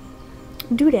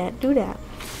 Do that.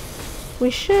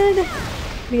 We should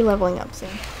be leveling up soon,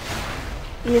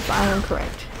 if I am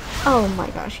correct. Oh my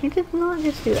gosh, you did not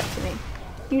just do that to me.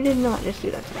 You did not just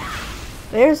do that to me.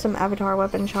 There's some avatar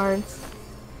weapon shards.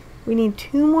 We need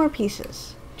 2 more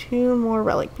pieces. 2 more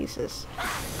relic pieces.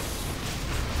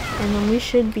 And then we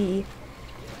should be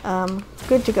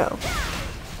good to go.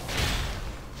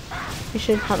 We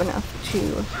should have enough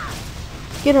to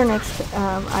get our next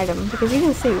item, because you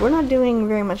can see we're not doing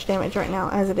very much damage right now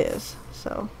as it is.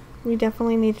 So we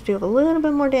definitely need to do a little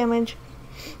bit more damage,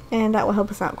 and that will help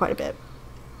us out quite a bit.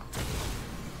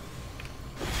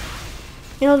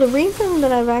 You know, the reason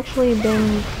that I've actually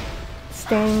been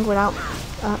staying without...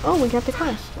 oh, we got the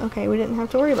quest. Okay, we didn't have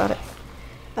to worry about it.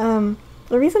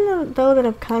 The reason, though, that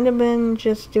I've kind of been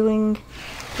just doing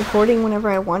recording whenever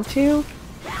I want to,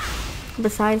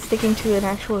 besides sticking to an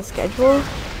actual schedule,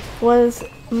 was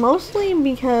mostly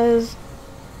because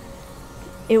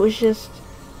it was just...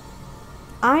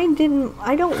 I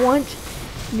don't want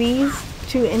these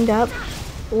to end up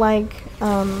like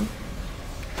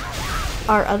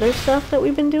our other stuff that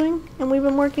we've been doing and we've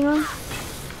been working on.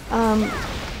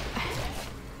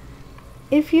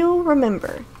 If you'll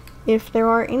remember, if there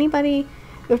are anybody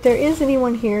if there is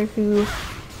anyone here who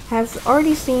has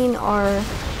already seen our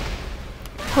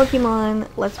Pokemon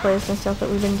Let's Plays and stuff that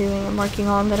we've been doing and working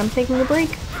on that I'm taking a break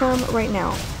from right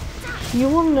now, you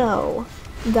will know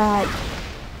that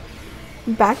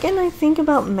back in, I think,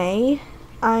 about May,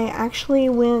 I actually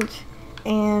went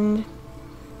and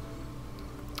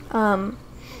I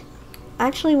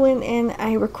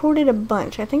recorded a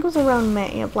bunch. I think it was around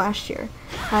May of last year.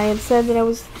 I had said that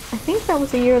I think that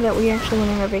was the year that we actually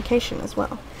went on our vacation as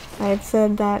well. I had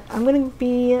said that I'm going to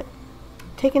be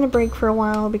taking a break for a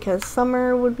while because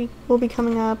summer will be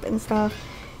coming up and stuff,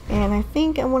 and I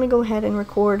think I want to go ahead and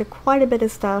record quite a bit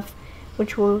of stuff,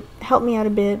 which will help me out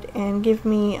a bit and give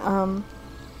me a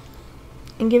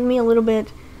little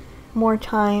bit more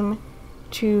time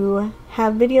to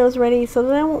have videos ready so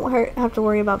that I won't have to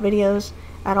worry about videos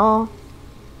at all.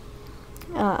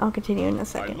 I'll continue in a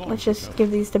second. Let's just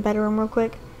give these to Bedroom real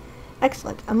quick.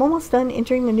 Excellent. I'm almost done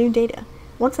entering the new data.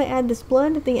 Once I add this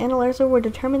blood, the analyzer will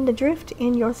determine the drift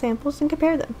in your samples and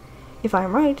compare them. If I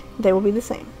am right, they will be the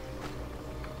same.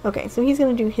 Okay, so he's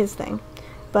going to do his thing.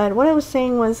 But what I was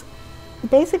saying was,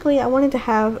 basically I wanted to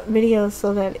have videos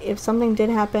so that if something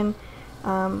did happen,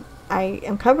 I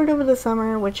am covered over the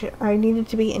summer, which I needed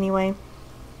to be anyway.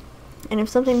 And if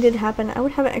something did happen, I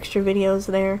would have extra videos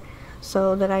there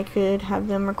so that I could have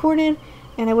them recorded,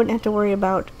 and I wouldn't have to worry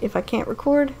about if I can't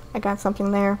record, I got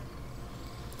something there.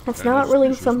 That's not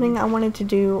really something I wanted to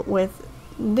do with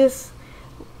this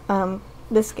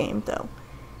game, though.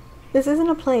 This isn't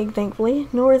a plague, thankfully,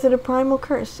 nor is it a primal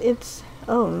curse. It's,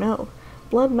 oh no,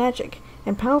 blood magic,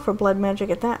 and powerful blood magic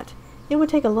at that. It would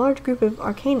take a large group of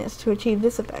arcanists to achieve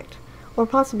this effect, or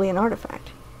possibly an artifact.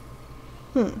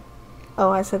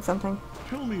 Oh, I said something.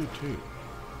 Tell me a tale.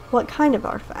 What kind of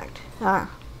artifact?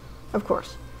 Ah, of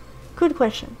course. Good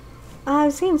question.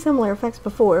 I've seen similar effects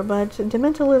before, but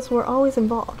Dementalists were always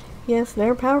involved. Yes,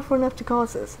 they're powerful enough to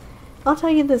cause this. I'll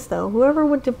tell you this, though. Whoever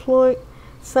would deploy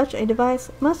such a device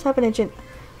must have an agenda,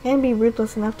 and be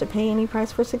ruthless enough to pay any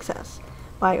price for success.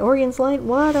 By Orion's light,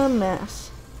 what a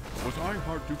mess. Was I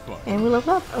hard to find? And we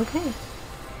level up. Okay.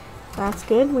 That's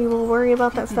good. We will worry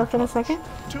about that stuff in a second.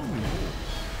 Tell me more.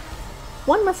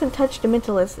 One mustn't touch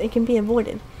Dementalists. It can be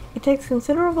avoided. It takes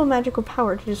considerable magical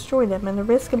power to destroy them, and the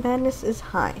risk of madness is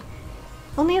high.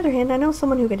 On the other hand, I know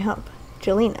someone who can help.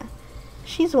 Jelena.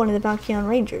 She's one of the Valkion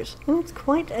Rangers, and is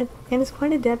quite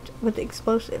adept with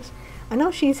explosives. I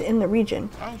know she's in the region.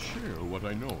 I'll share what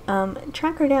I know.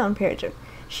 Track her down, Parijan.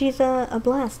 She's a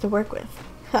blast to work with.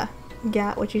 Ha,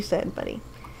 got what you said, buddy.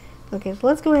 Okay, so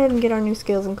let's go ahead and get our new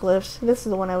skills and glyphs. This is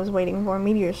the one I was waiting for,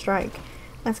 Meteor Strike.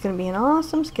 That's going to be an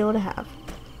awesome skill to have.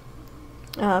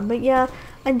 But yeah,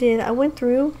 I did. I went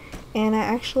through and I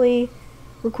actually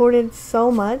recorded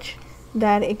so much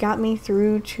that it got me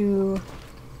through to,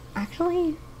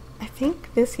 actually, I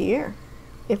think this year.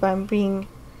 If I'm being,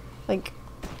 like,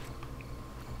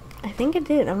 I think it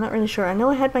did. I'm not really sure. I know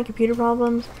I had my computer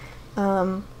problems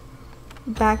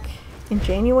back in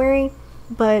January,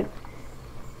 but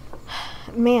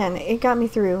man, it got me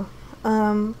through.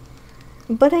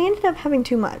 But I ended up having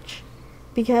too much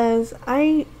because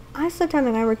I sat down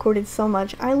and I recorded so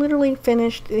much. I literally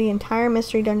finished the entire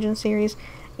Mystery Dungeon series,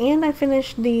 and I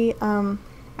finished the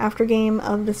after game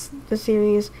of the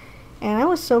series, and I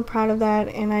was so proud of that,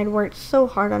 and I'd worked so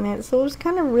hard on it. So it was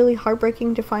kind of really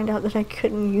heartbreaking to find out that I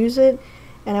couldn't use it,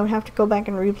 and I would have to go back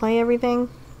and replay everything.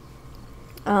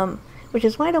 Which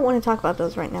is why I don't want to talk about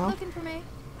those right now. Looking for me?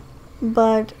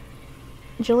 But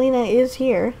Jelena is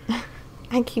here.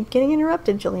 I keep getting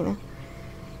interrupted, Jelena.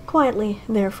 Quietly,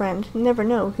 there, friend. Never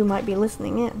know who might be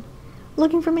listening in.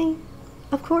 Looking for me?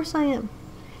 Of course I am.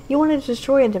 You want to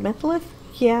destroy a Dementalith?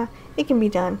 Yeah, it can be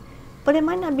done, but it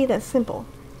might not be that simple.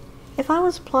 If I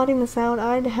was plotting this out,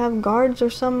 I'd have guards or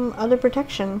some other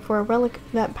protection for a relic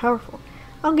that powerful.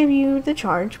 I'll give you the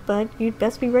charge, but you'd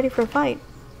best be ready for a fight.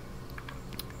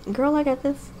 Girl, I got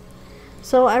this.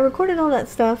 So I recorded all that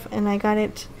stuff, and I got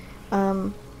it,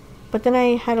 but then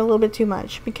I had a little bit too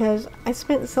much, because I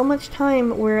spent so much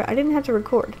time where I didn't have to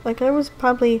record. Like, there was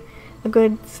probably a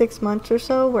good 6 months or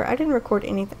so where I didn't record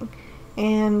anything.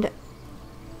 And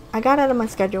I got out of my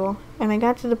schedule, and I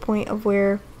got to the point of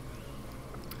where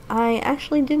I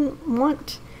actually didn't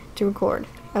want to record.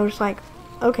 I was like,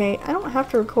 okay, I don't have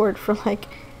to record for, like,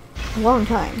 a long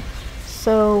time.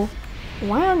 So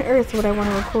why on earth would I want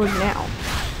to record now?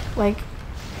 Like,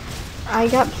 I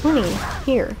got plenty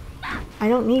here. I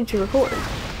don't need to record.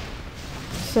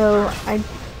 So I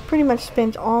pretty much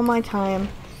spent all my time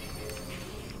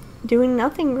doing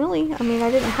nothing, really. I mean, I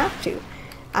didn't have to.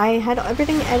 I had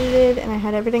everything edited and I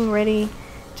had everything ready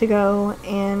to go,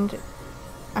 and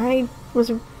I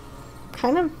was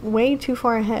kind of way too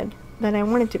far ahead than I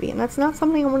wanted to be. And that's not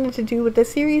something I wanted to do with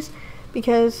this series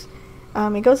because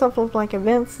it goes off of like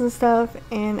events and stuff,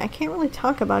 and I can't really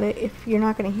talk about it if you're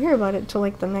not going to hear about it till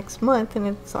like the next month and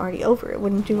it's already over. It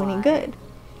wouldn't do any good.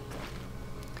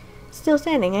 Still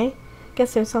standing, eh?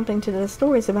 Guess there's something to the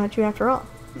stories about you after all.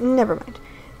 Never mind.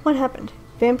 What happened?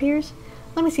 Vampires?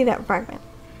 Let me see that fragment.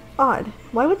 Odd.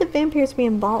 Why would the vampires be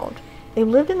involved? They've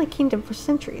lived in the kingdom for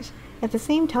centuries. At the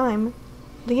same time,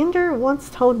 Leander once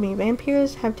told me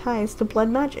vampires have ties to blood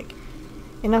magic.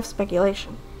 Enough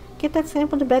speculation. Get that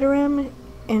sample to Betterem,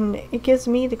 and it gives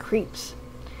me the creeps.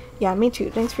 Yeah, me too.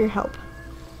 Thanks for your help.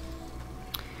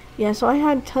 Yeah, so I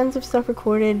had tons of stuff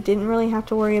recorded. Didn't really have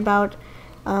to worry about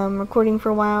recording for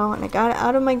a while, and I got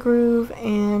out of my groove,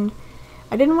 and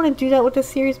I didn't want to do that with this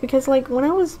series because, like, when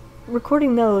I was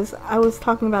recording those, I was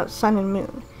talking about Sun and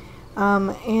Moon.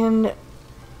 And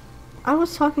I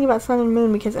was talking about Sun and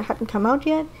Moon because it hadn't come out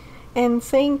yet, and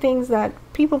saying things that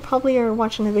people probably are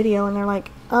watching the video and they're like,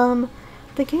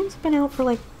 the game's been out for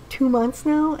like 2 months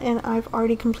now, and I've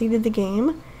already completed the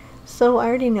game, so I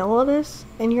already know all this,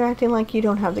 and you're acting like you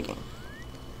don't have the game.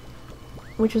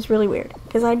 Which was really weird,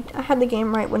 because I had the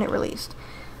game right when it released.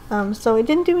 So it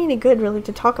didn't do me any good, really,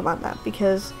 to talk about that,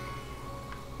 because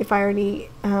if I already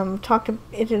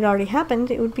it had already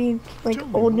happened, it would be like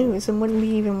old news and wouldn't be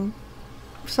even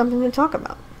something to talk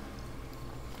about.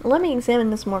 Let me examine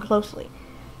this more closely.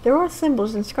 There are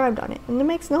symbols inscribed on it, and it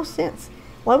makes no sense.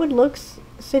 Why would Luke's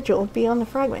sigil be on the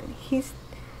fragment? He's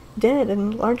dead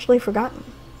and largely forgotten.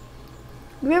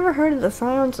 Have you ever heard of the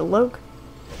Scions of Loke?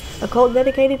 A cult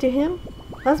dedicated to him?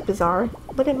 That's bizarre,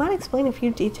 but it might explain a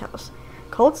few details.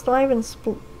 Cults thrive in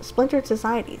splintered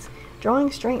societies,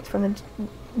 drawing strength from the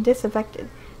disaffected.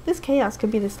 This chaos could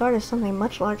be the start of something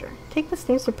much larger. Take this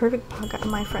news to Perfect Paka,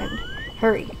 my friend.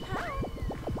 Hurry.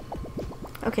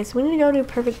 Okay, so we need to go to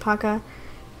Perfect Paka.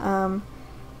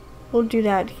 We'll do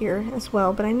that here as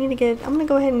well, but I need to get, I'm going to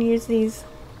go ahead and use these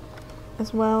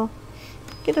as well.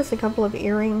 Get us a couple of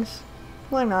earrings.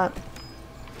 Why not?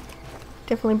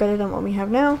 Definitely better than what we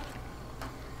have now.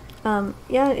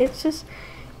 Yeah, it's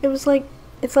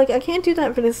like I can't do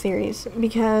that for this series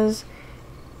because,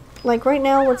 like, right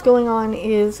now what's going on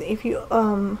is if you,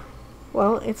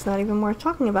 well, it's not even worth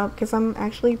talking about because I'm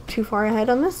actually too far ahead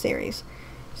on this series.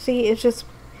 See, it's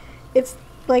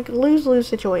like lose-lose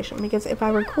situation, because if I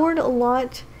record a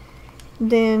lot,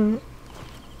 then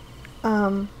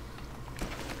I'm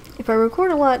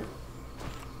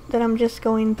just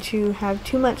going to have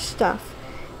too much stuff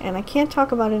and I can't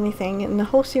talk about anything, and the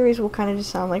whole series will kind of just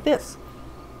sound like this.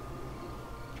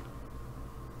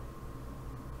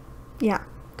 Yeah,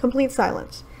 complete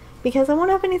silence, because I won't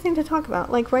have anything to talk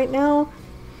about. Like right now,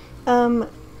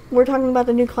 we're talking about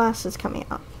the new classes coming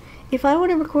out. If I would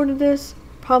have recorded this,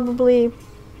 probably,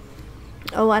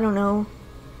 oh, I don't know,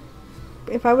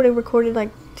 if I would have recorded like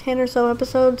 10 or so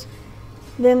episodes,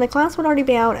 then the class would already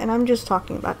be out and I'm just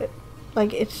talking about it.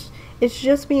 Like, it's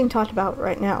just being talked about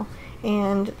right now,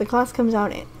 and the class comes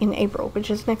out in April,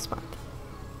 which is next month.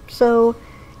 So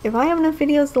if I have enough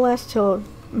videos to last till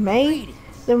May,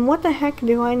 then what the heck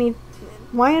do I need,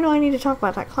 why do I need to talk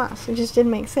about that class? It just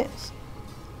didn't make sense.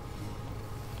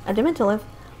 A Dementalith,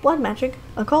 blood magic,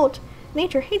 a cult,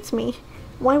 nature hates me.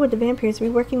 Why would the vampires be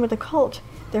working with a cult?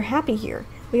 They're happy here.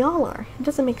 We all are. It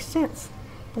doesn't make sense.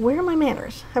 But where are my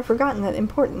manners? I've forgotten that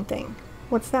important thing.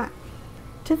 What's that?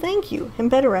 To thank you,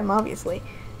 and Betterem, obviously.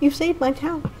 You've saved my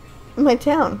town. My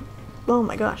town. Oh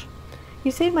my gosh.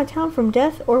 You saved my town from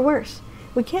death or worse.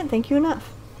 We can't thank you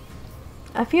enough.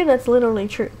 I fear that's literally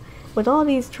true. With all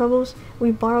these troubles,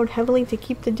 we've borrowed heavily to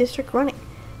keep the district running.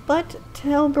 But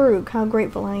tell Baruch how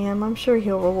grateful I am. I'm sure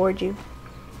he'll reward you.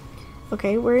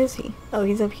 Okay, where is he? Oh,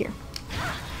 he's up here.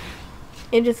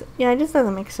 It just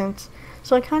doesn't make sense.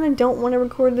 So I kind of don't want to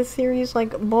record this series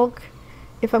like bulk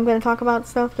if I'm going to talk about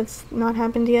stuff that's not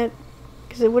happened yet,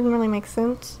 because it wouldn't really make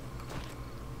sense.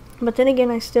 But then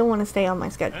again, I still want to stay on my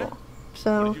schedule.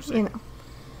 So, you know.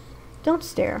 Don't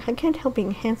stare. I can't help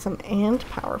being handsome and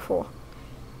powerful.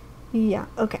 Yeah,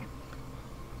 okay.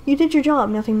 You did your job,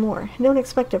 nothing more. Don't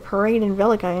expect a parade in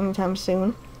Velica anytime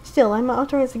soon. Still, I'm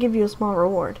authorized to give you a small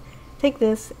reward. Take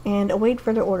this, and await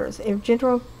further orders. If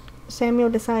General Samuel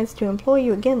decides to employ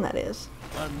you again, that is.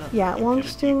 Yeah, well, I'm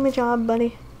just doing my job,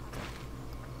 buddy.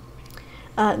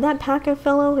 That Paka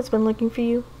fellow has been looking for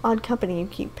you. Odd company you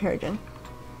keep, Parijan.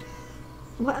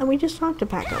 What? We just talked to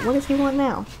Paka. What does he want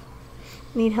now?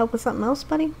 Need help with something else,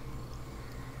 buddy?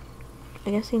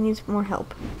 I guess he needs more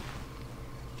help.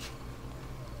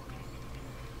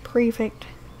 Prefect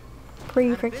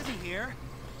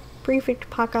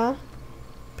Paka.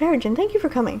 Parijan, thank you for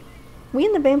coming. We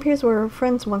and the vampires were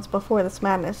friends once before this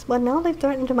madness, but now they've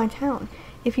threatened my town.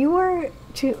 If you went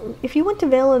to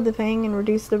Vale of the Fang and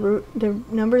reduced the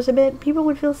numbers a bit, people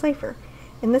would feel safer.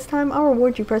 And this time, I'll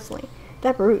reward you personally.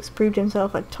 That Bruce proved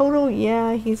himself a total,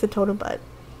 yeah, he's a total butt.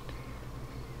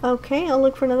 Okay, I'll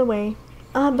look for another way.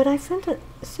 But I sent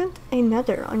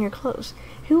another on your clothes.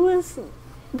 Who was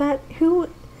that? Who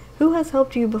has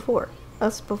helped you before?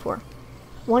 Us before?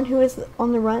 One who is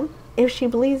on the run? If she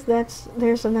believes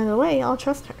there's another way, I'll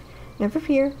trust her. Never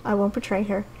fear, I won't betray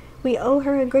her. We owe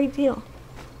her a great deal.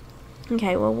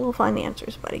 Okay, well, we'll find the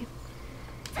answers, buddy.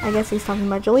 I guess he's talking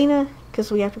about Jelena, because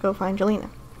we have to go find Jelena.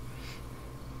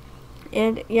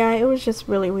 And yeah, it was just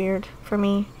really weird for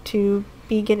me to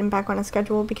be getting back on a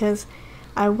schedule, because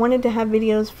I wanted to have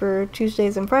videos for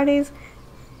Tuesdays and Fridays,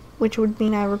 which would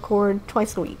mean I record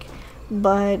twice a week.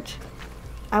 But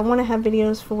I want to have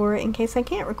videos for in case I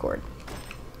can't record,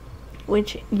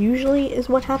 which usually is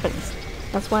what happens.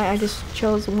 That's why I just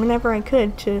chose whenever I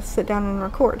could to sit down and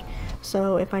record.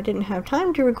 So if I didn't have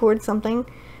time to record something,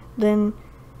 then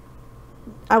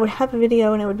I would have a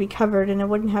video and it would be covered and I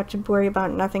wouldn't have to worry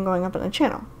about nothing going up on the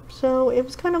channel. So it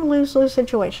was kind of a lose-lose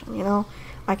situation, you know.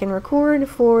 I can record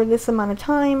for this amount of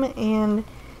time and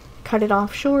cut it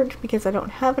off short because I don't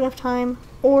have enough time,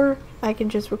 or I can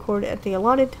just record at the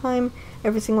allotted time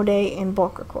every single day and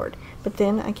bulk record. But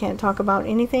then I can't talk about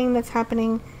anything that's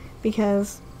happening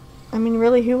because, I mean,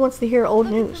 really, who wants to hear old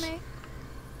news?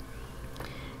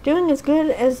 Doing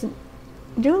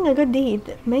a good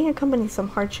deed may accompany some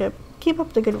hardship. Keep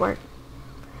up the good work.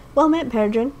 Well met,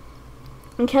 Parijan.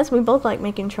 In case we both like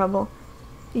making trouble.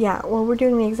 Yeah, well, we're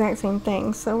doing the exact same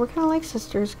thing, so we're kind of like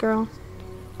sisters, girl.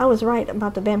 I was right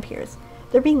about the vampires.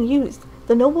 They're being used.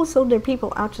 The nobles sold their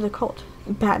people out to the cult.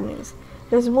 Bad news.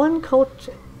 There's one cult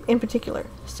in particular,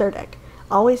 Serdek,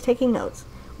 always taking notes.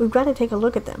 We've got to take a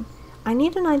look at them. I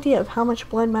need an idea of how much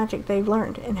blood magic they've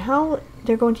learned and how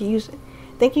they're going to use it.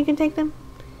 Think you can take them?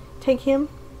 Take him?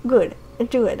 Good.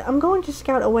 Do it. I'm going to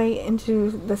scout away into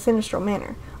the Sinistral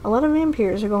Manor. A lot of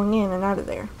vampires are going in and out of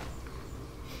there.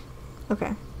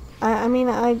 Okay. I mean,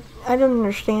 I don't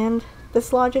understand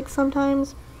this logic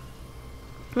sometimes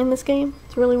in this game.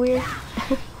 It's really weird.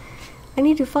 I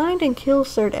need to find and kill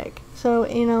Serdek. So,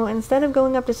 you know, instead of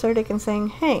going up to Serdek and saying,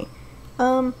 hey,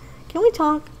 can we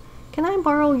talk? Can I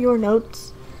borrow your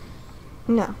notes?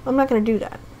 No, I'm not going to do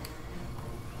that.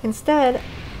 Instead,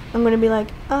 I'm going to be like,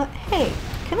 hey,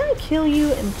 can I kill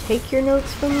you and take your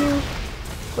notes from you?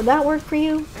 Would that work for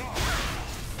you?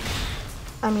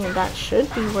 I mean, that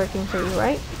should be working for you,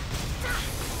 right?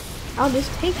 I'll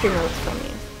just take your notes from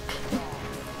you.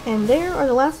 And there are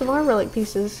the last of our relic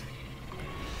pieces.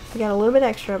 We got a little bit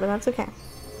extra, but that's okay.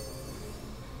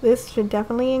 This should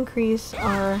definitely increase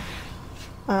our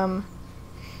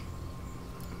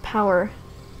power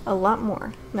a lot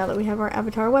more now that we have our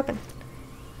avatar weapon.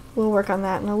 We'll work on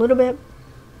that in a little bit.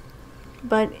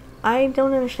 But I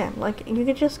don't understand. Like, you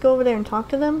could just go over there and talk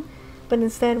to them, but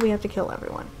instead we have to kill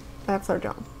everyone. That's our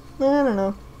job. I don't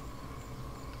know.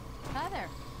 Hi there.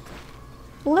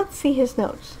 Let's see his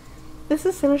notes. This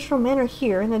is Sinistral Manor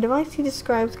here, and the device he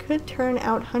describes could turn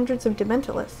out hundreds of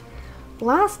Dementalists.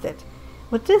 Blast it!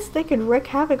 With this, they could wreak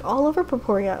havoc all over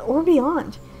Poporia, or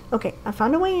beyond. Okay, I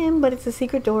found a way in, but it's a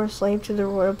secret door slave to the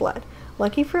royal blood.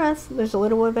 Lucky for us, there's a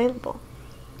little available.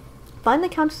 Find the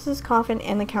Countess's coffin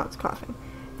and the Count's coffin.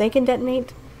 They can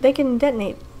detonate.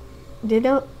 Donate.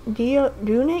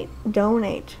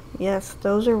 Yes,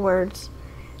 those are words.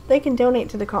 They can donate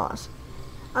to the cause.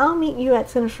 I'll meet you at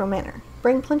Sinistral Manor.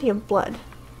 Bring plenty of blood.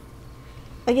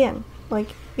 Again, like,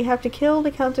 we have to kill the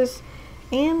Countess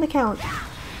and the Count.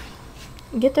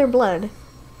 Get their blood.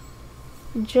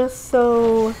 Just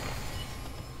so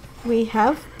we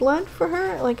have blood for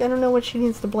her? Like, I don't know what she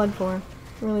needs the blood for. It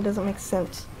really doesn't make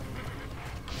sense.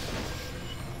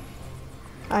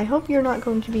 I hope you're not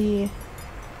going to be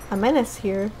a menace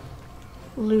here,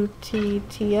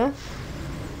 Lutitia.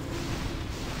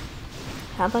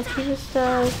 How about you just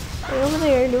stay over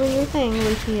there doing your thing,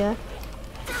 Lutia?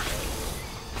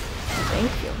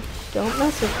 Thank you. Don't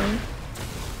mess with me.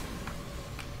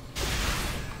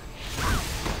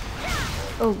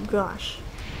 Oh gosh.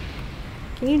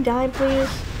 Can you die, please?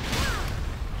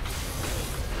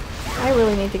 I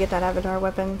really need to get that avatar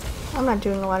weapon. I'm not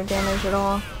doing a lot of damage at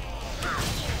all.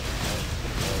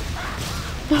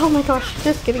 Oh my gosh,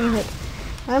 just getting hit.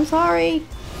 I'm sorry.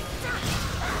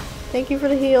 Thank you for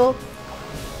the heal.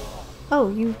 Oh,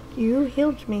 you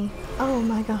healed me. Oh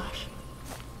my gosh.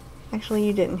 Actually,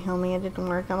 you didn't heal me. It didn't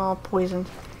work. I'm all poisoned.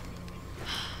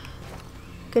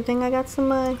 Good thing I got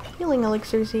some healing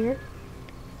elixirs here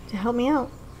to help me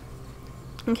out.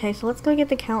 Okay, so let's go get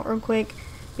the Count real quick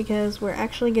because we're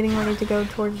actually getting ready to go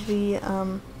towards the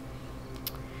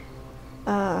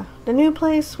new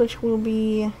place, which will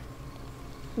be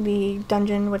the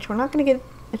dungeon, which we're not going to get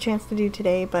a chance to do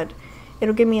today, but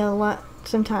it'll give me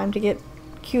some time to get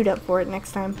queued up for it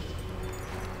next time.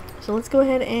 So let's go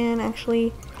ahead and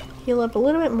actually heal up a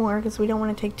little bit more because we don't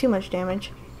want to take too much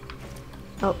damage.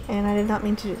 Oh, and I did not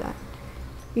mean to do that.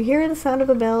 You hear the sound of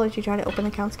a bell as you try to open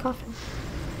the Count's coffin.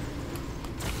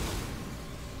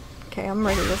 Okay, I'm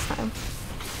ready this time.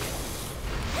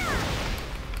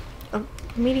 Oh,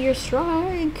 meteor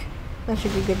strike! That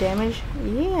should be good damage.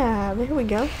 Yeah, there we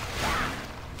go.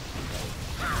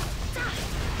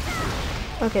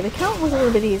 Okay, the Count was a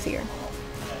little bit easier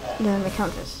than the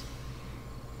Countess.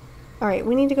 Alright,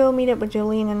 we need to go meet up with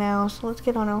Jolena now, so let's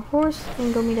get on our horse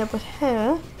and go meet up with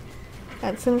her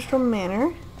at Sinistral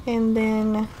Manor, and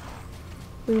then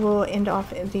we will end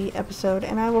off the episode,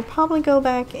 and I will probably go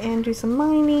back and do some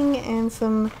mining and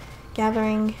some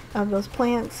gathering of those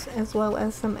plants, as well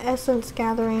as some essence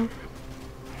gathering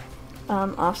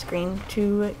off screen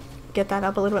to get that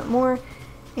up a little bit more,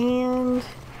 and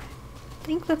I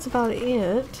think that's about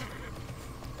it.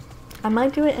 I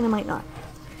might do it and I might not.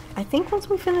 I think once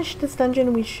we finish this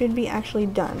dungeon we should be actually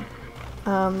done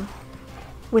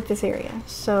with this area,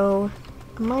 so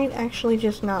I might actually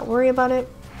just not worry about it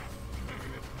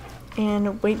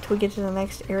and wait till we get to the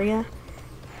next area.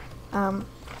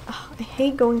 I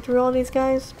hate going through all these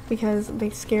guys because they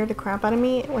scare the crap out of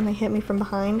me when they hit me from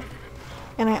behind,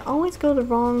 and I always go the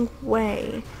wrong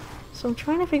way, so I'm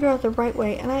trying to figure out the right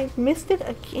way, and I missed it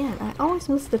again. I always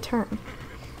miss the turn.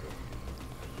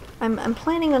 I'm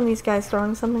planning on these guys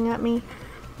throwing something at me,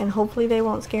 and hopefully they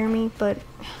won't scare me, but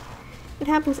it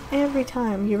happens every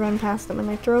time you run past them and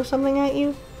they throw something at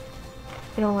you.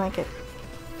 I don't like it.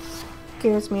 It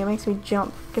scares me. It makes me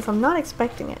jump because I'm not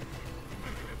expecting it.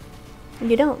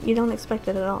 You don't expect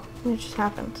it at all. It just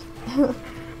happens.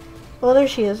 Well, there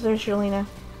she is. There's Jolena.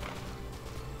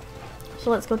 So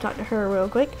let's go talk to her real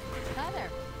quick. Hi there.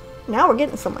 Now we're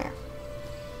getting somewhere.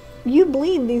 You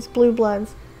bleed these blue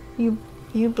bloods.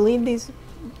 You bleed these...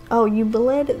 Oh, you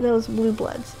bled those blue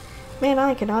bloods. Man,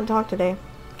 I cannot talk today.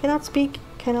 Cannot speak,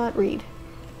 cannot read.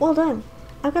 Well done.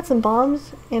 I've got some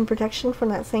bombs and protection from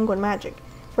that sanguine magic.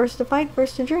 First to fight,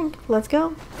 first to drink. Let's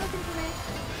go.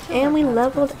 And we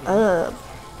leveled up.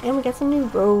 And we got some new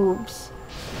robes.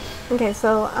 Okay,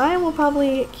 so I will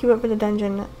probably queue up for the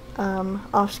dungeon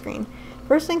off screen.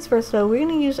 First things first though, we're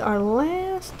going to use our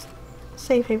last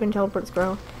safe haven teleport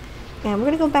scroll. And we're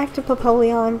going to go back to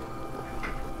Popolion.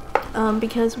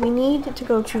 Because we need to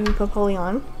go to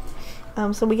Popolion,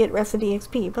 so we get rested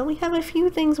EXP. But we have a few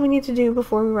things we need to do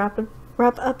before we wrap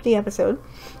up the episode,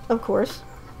 of course.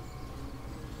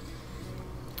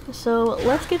 So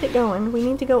let's get it going. We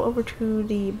need to go over to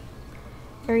the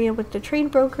area with the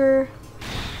trade broker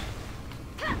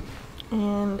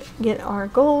and get our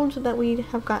gold that we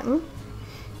have gotten.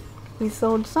 We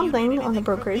sold something on the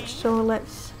brokerage, so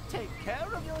let's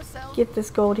get this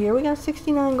gold here. We got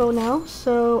 69 gold now,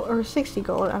 so, or 60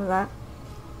 gold out of that.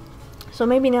 So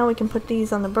maybe now we can put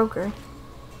these on the broker.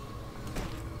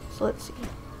 So let's see.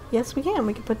 Yes, we can.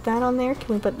 We can put that on there.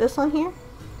 Can we put this on here?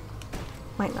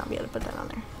 Might not be able to put that on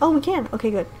there. Oh, we can. Okay,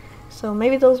 good. So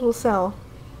maybe those will sell.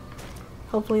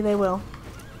 Hopefully they will.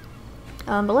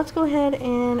 But let's go ahead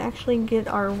and actually get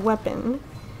our weapon.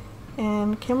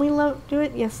 And can we do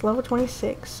it? Yes, level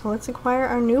 26. So let's acquire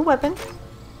our new weapon.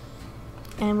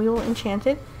 And we will enchant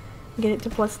it, get it to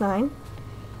 +9.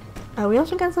 We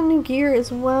also got some new gear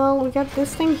as well. We got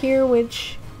this thing here,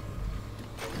 which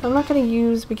I'm not going to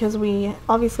use because we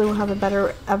obviously will have a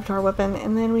better avatar weapon.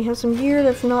 And then we have some gear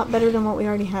that's not better than what we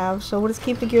already have, so we'll just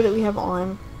keep the gear that we have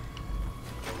on.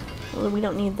 Well, we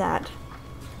don't need that.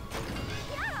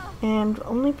 And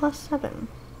only +7.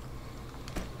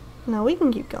 No, we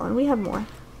can keep going. We have more.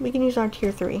 We can use our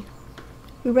tier 3.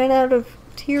 We ran out of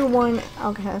tier 1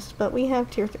 alchemist, but we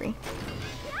have tier 3.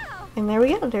 And there we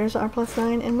go. There's our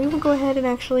 +9. And we will go ahead and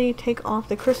actually take off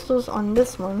the crystals on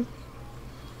this one.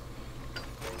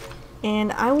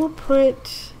 And I will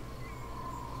put,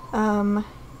 let's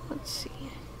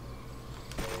see,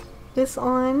 this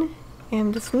on,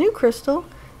 and this new crystal,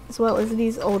 as well as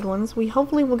these old ones. We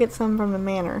hopefully will get some from the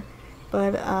manor.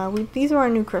 But these are our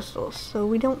new crystals, so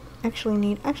we don't actually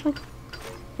need,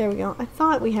 there we go. I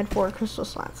thought we had 4 crystal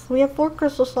slots. We have 4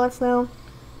 crystal slots now.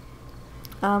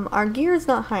 Our gear is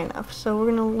not high enough, so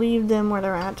we're going to leave them where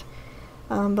they're at.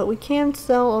 But we can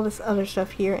sell all this other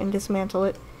stuff here and dismantle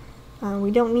it.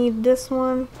 We don't need this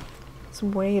one. It's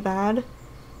way bad.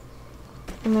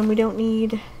 And then we don't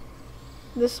need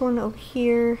this one over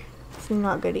here. It's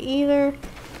not good either.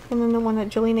 And then the one that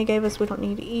Jolena gave us we don't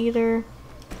need either.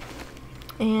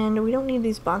 And we don't need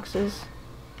these boxes.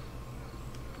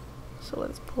 So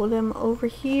let's pull them over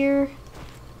here.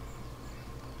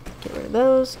 Get rid of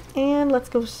those. And let's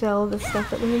go sell the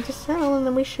stuff that we need to sell, and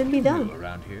then we should be done.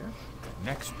 Around here.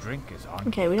 Next drink is on.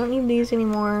 Okay, we don't need these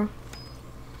anymore.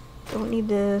 Don't need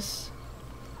this.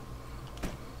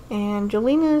 And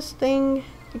Jolina's thing,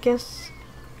 I guess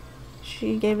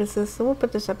she gave us this, so we'll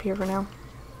put this up here for now.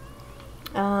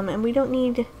 And we don't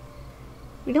need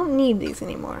these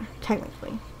anymore,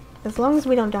 technically. As long as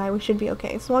we don't die, we should be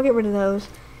okay. So I'll get rid of those,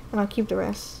 and I'll keep the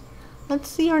rest. Let's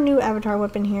see our new avatar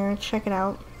weapon here. Check it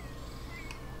out.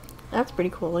 That's pretty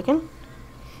cool looking.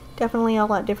 Definitely a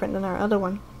lot different than our other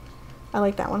one. I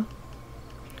like that one.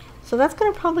 So that's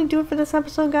going to probably do it for this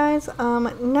episode, guys.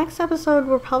 Next episode,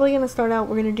 we're probably going to start out,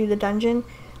 we're going to do the dungeon.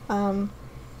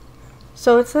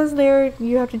 So it says there,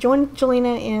 you have to join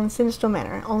Jelena in Sinistro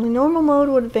Manor. Only normal mode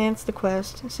would advance the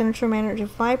quest. Sinistro Manor is a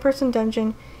 5-person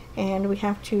dungeon, and we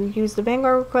have to use the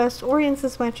Vanguard request or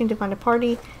instance matching to find a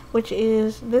party, which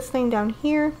is this thing down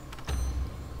here.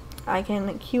 I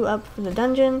can queue up for the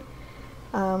dungeon.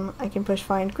 I can push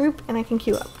find group, and I can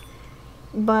queue up.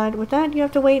 But with that, you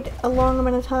have to wait a long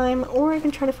amount of time, or you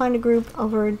can try to find a group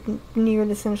over near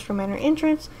the Sinistro Manor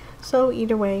entrance. So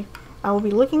either way, I will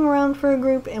be looking around for a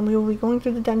group, and we will be going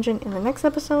through the dungeon in the next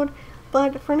episode.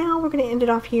 But for now, we're going to end it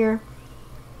off here.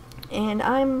 And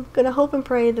I'm going to hope and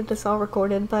pray that this all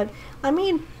recorded, but I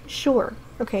made sure.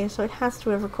 Okay, so it has to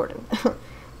have recorded.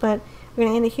 But we're going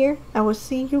to end it here. I will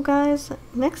see you guys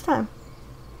next time.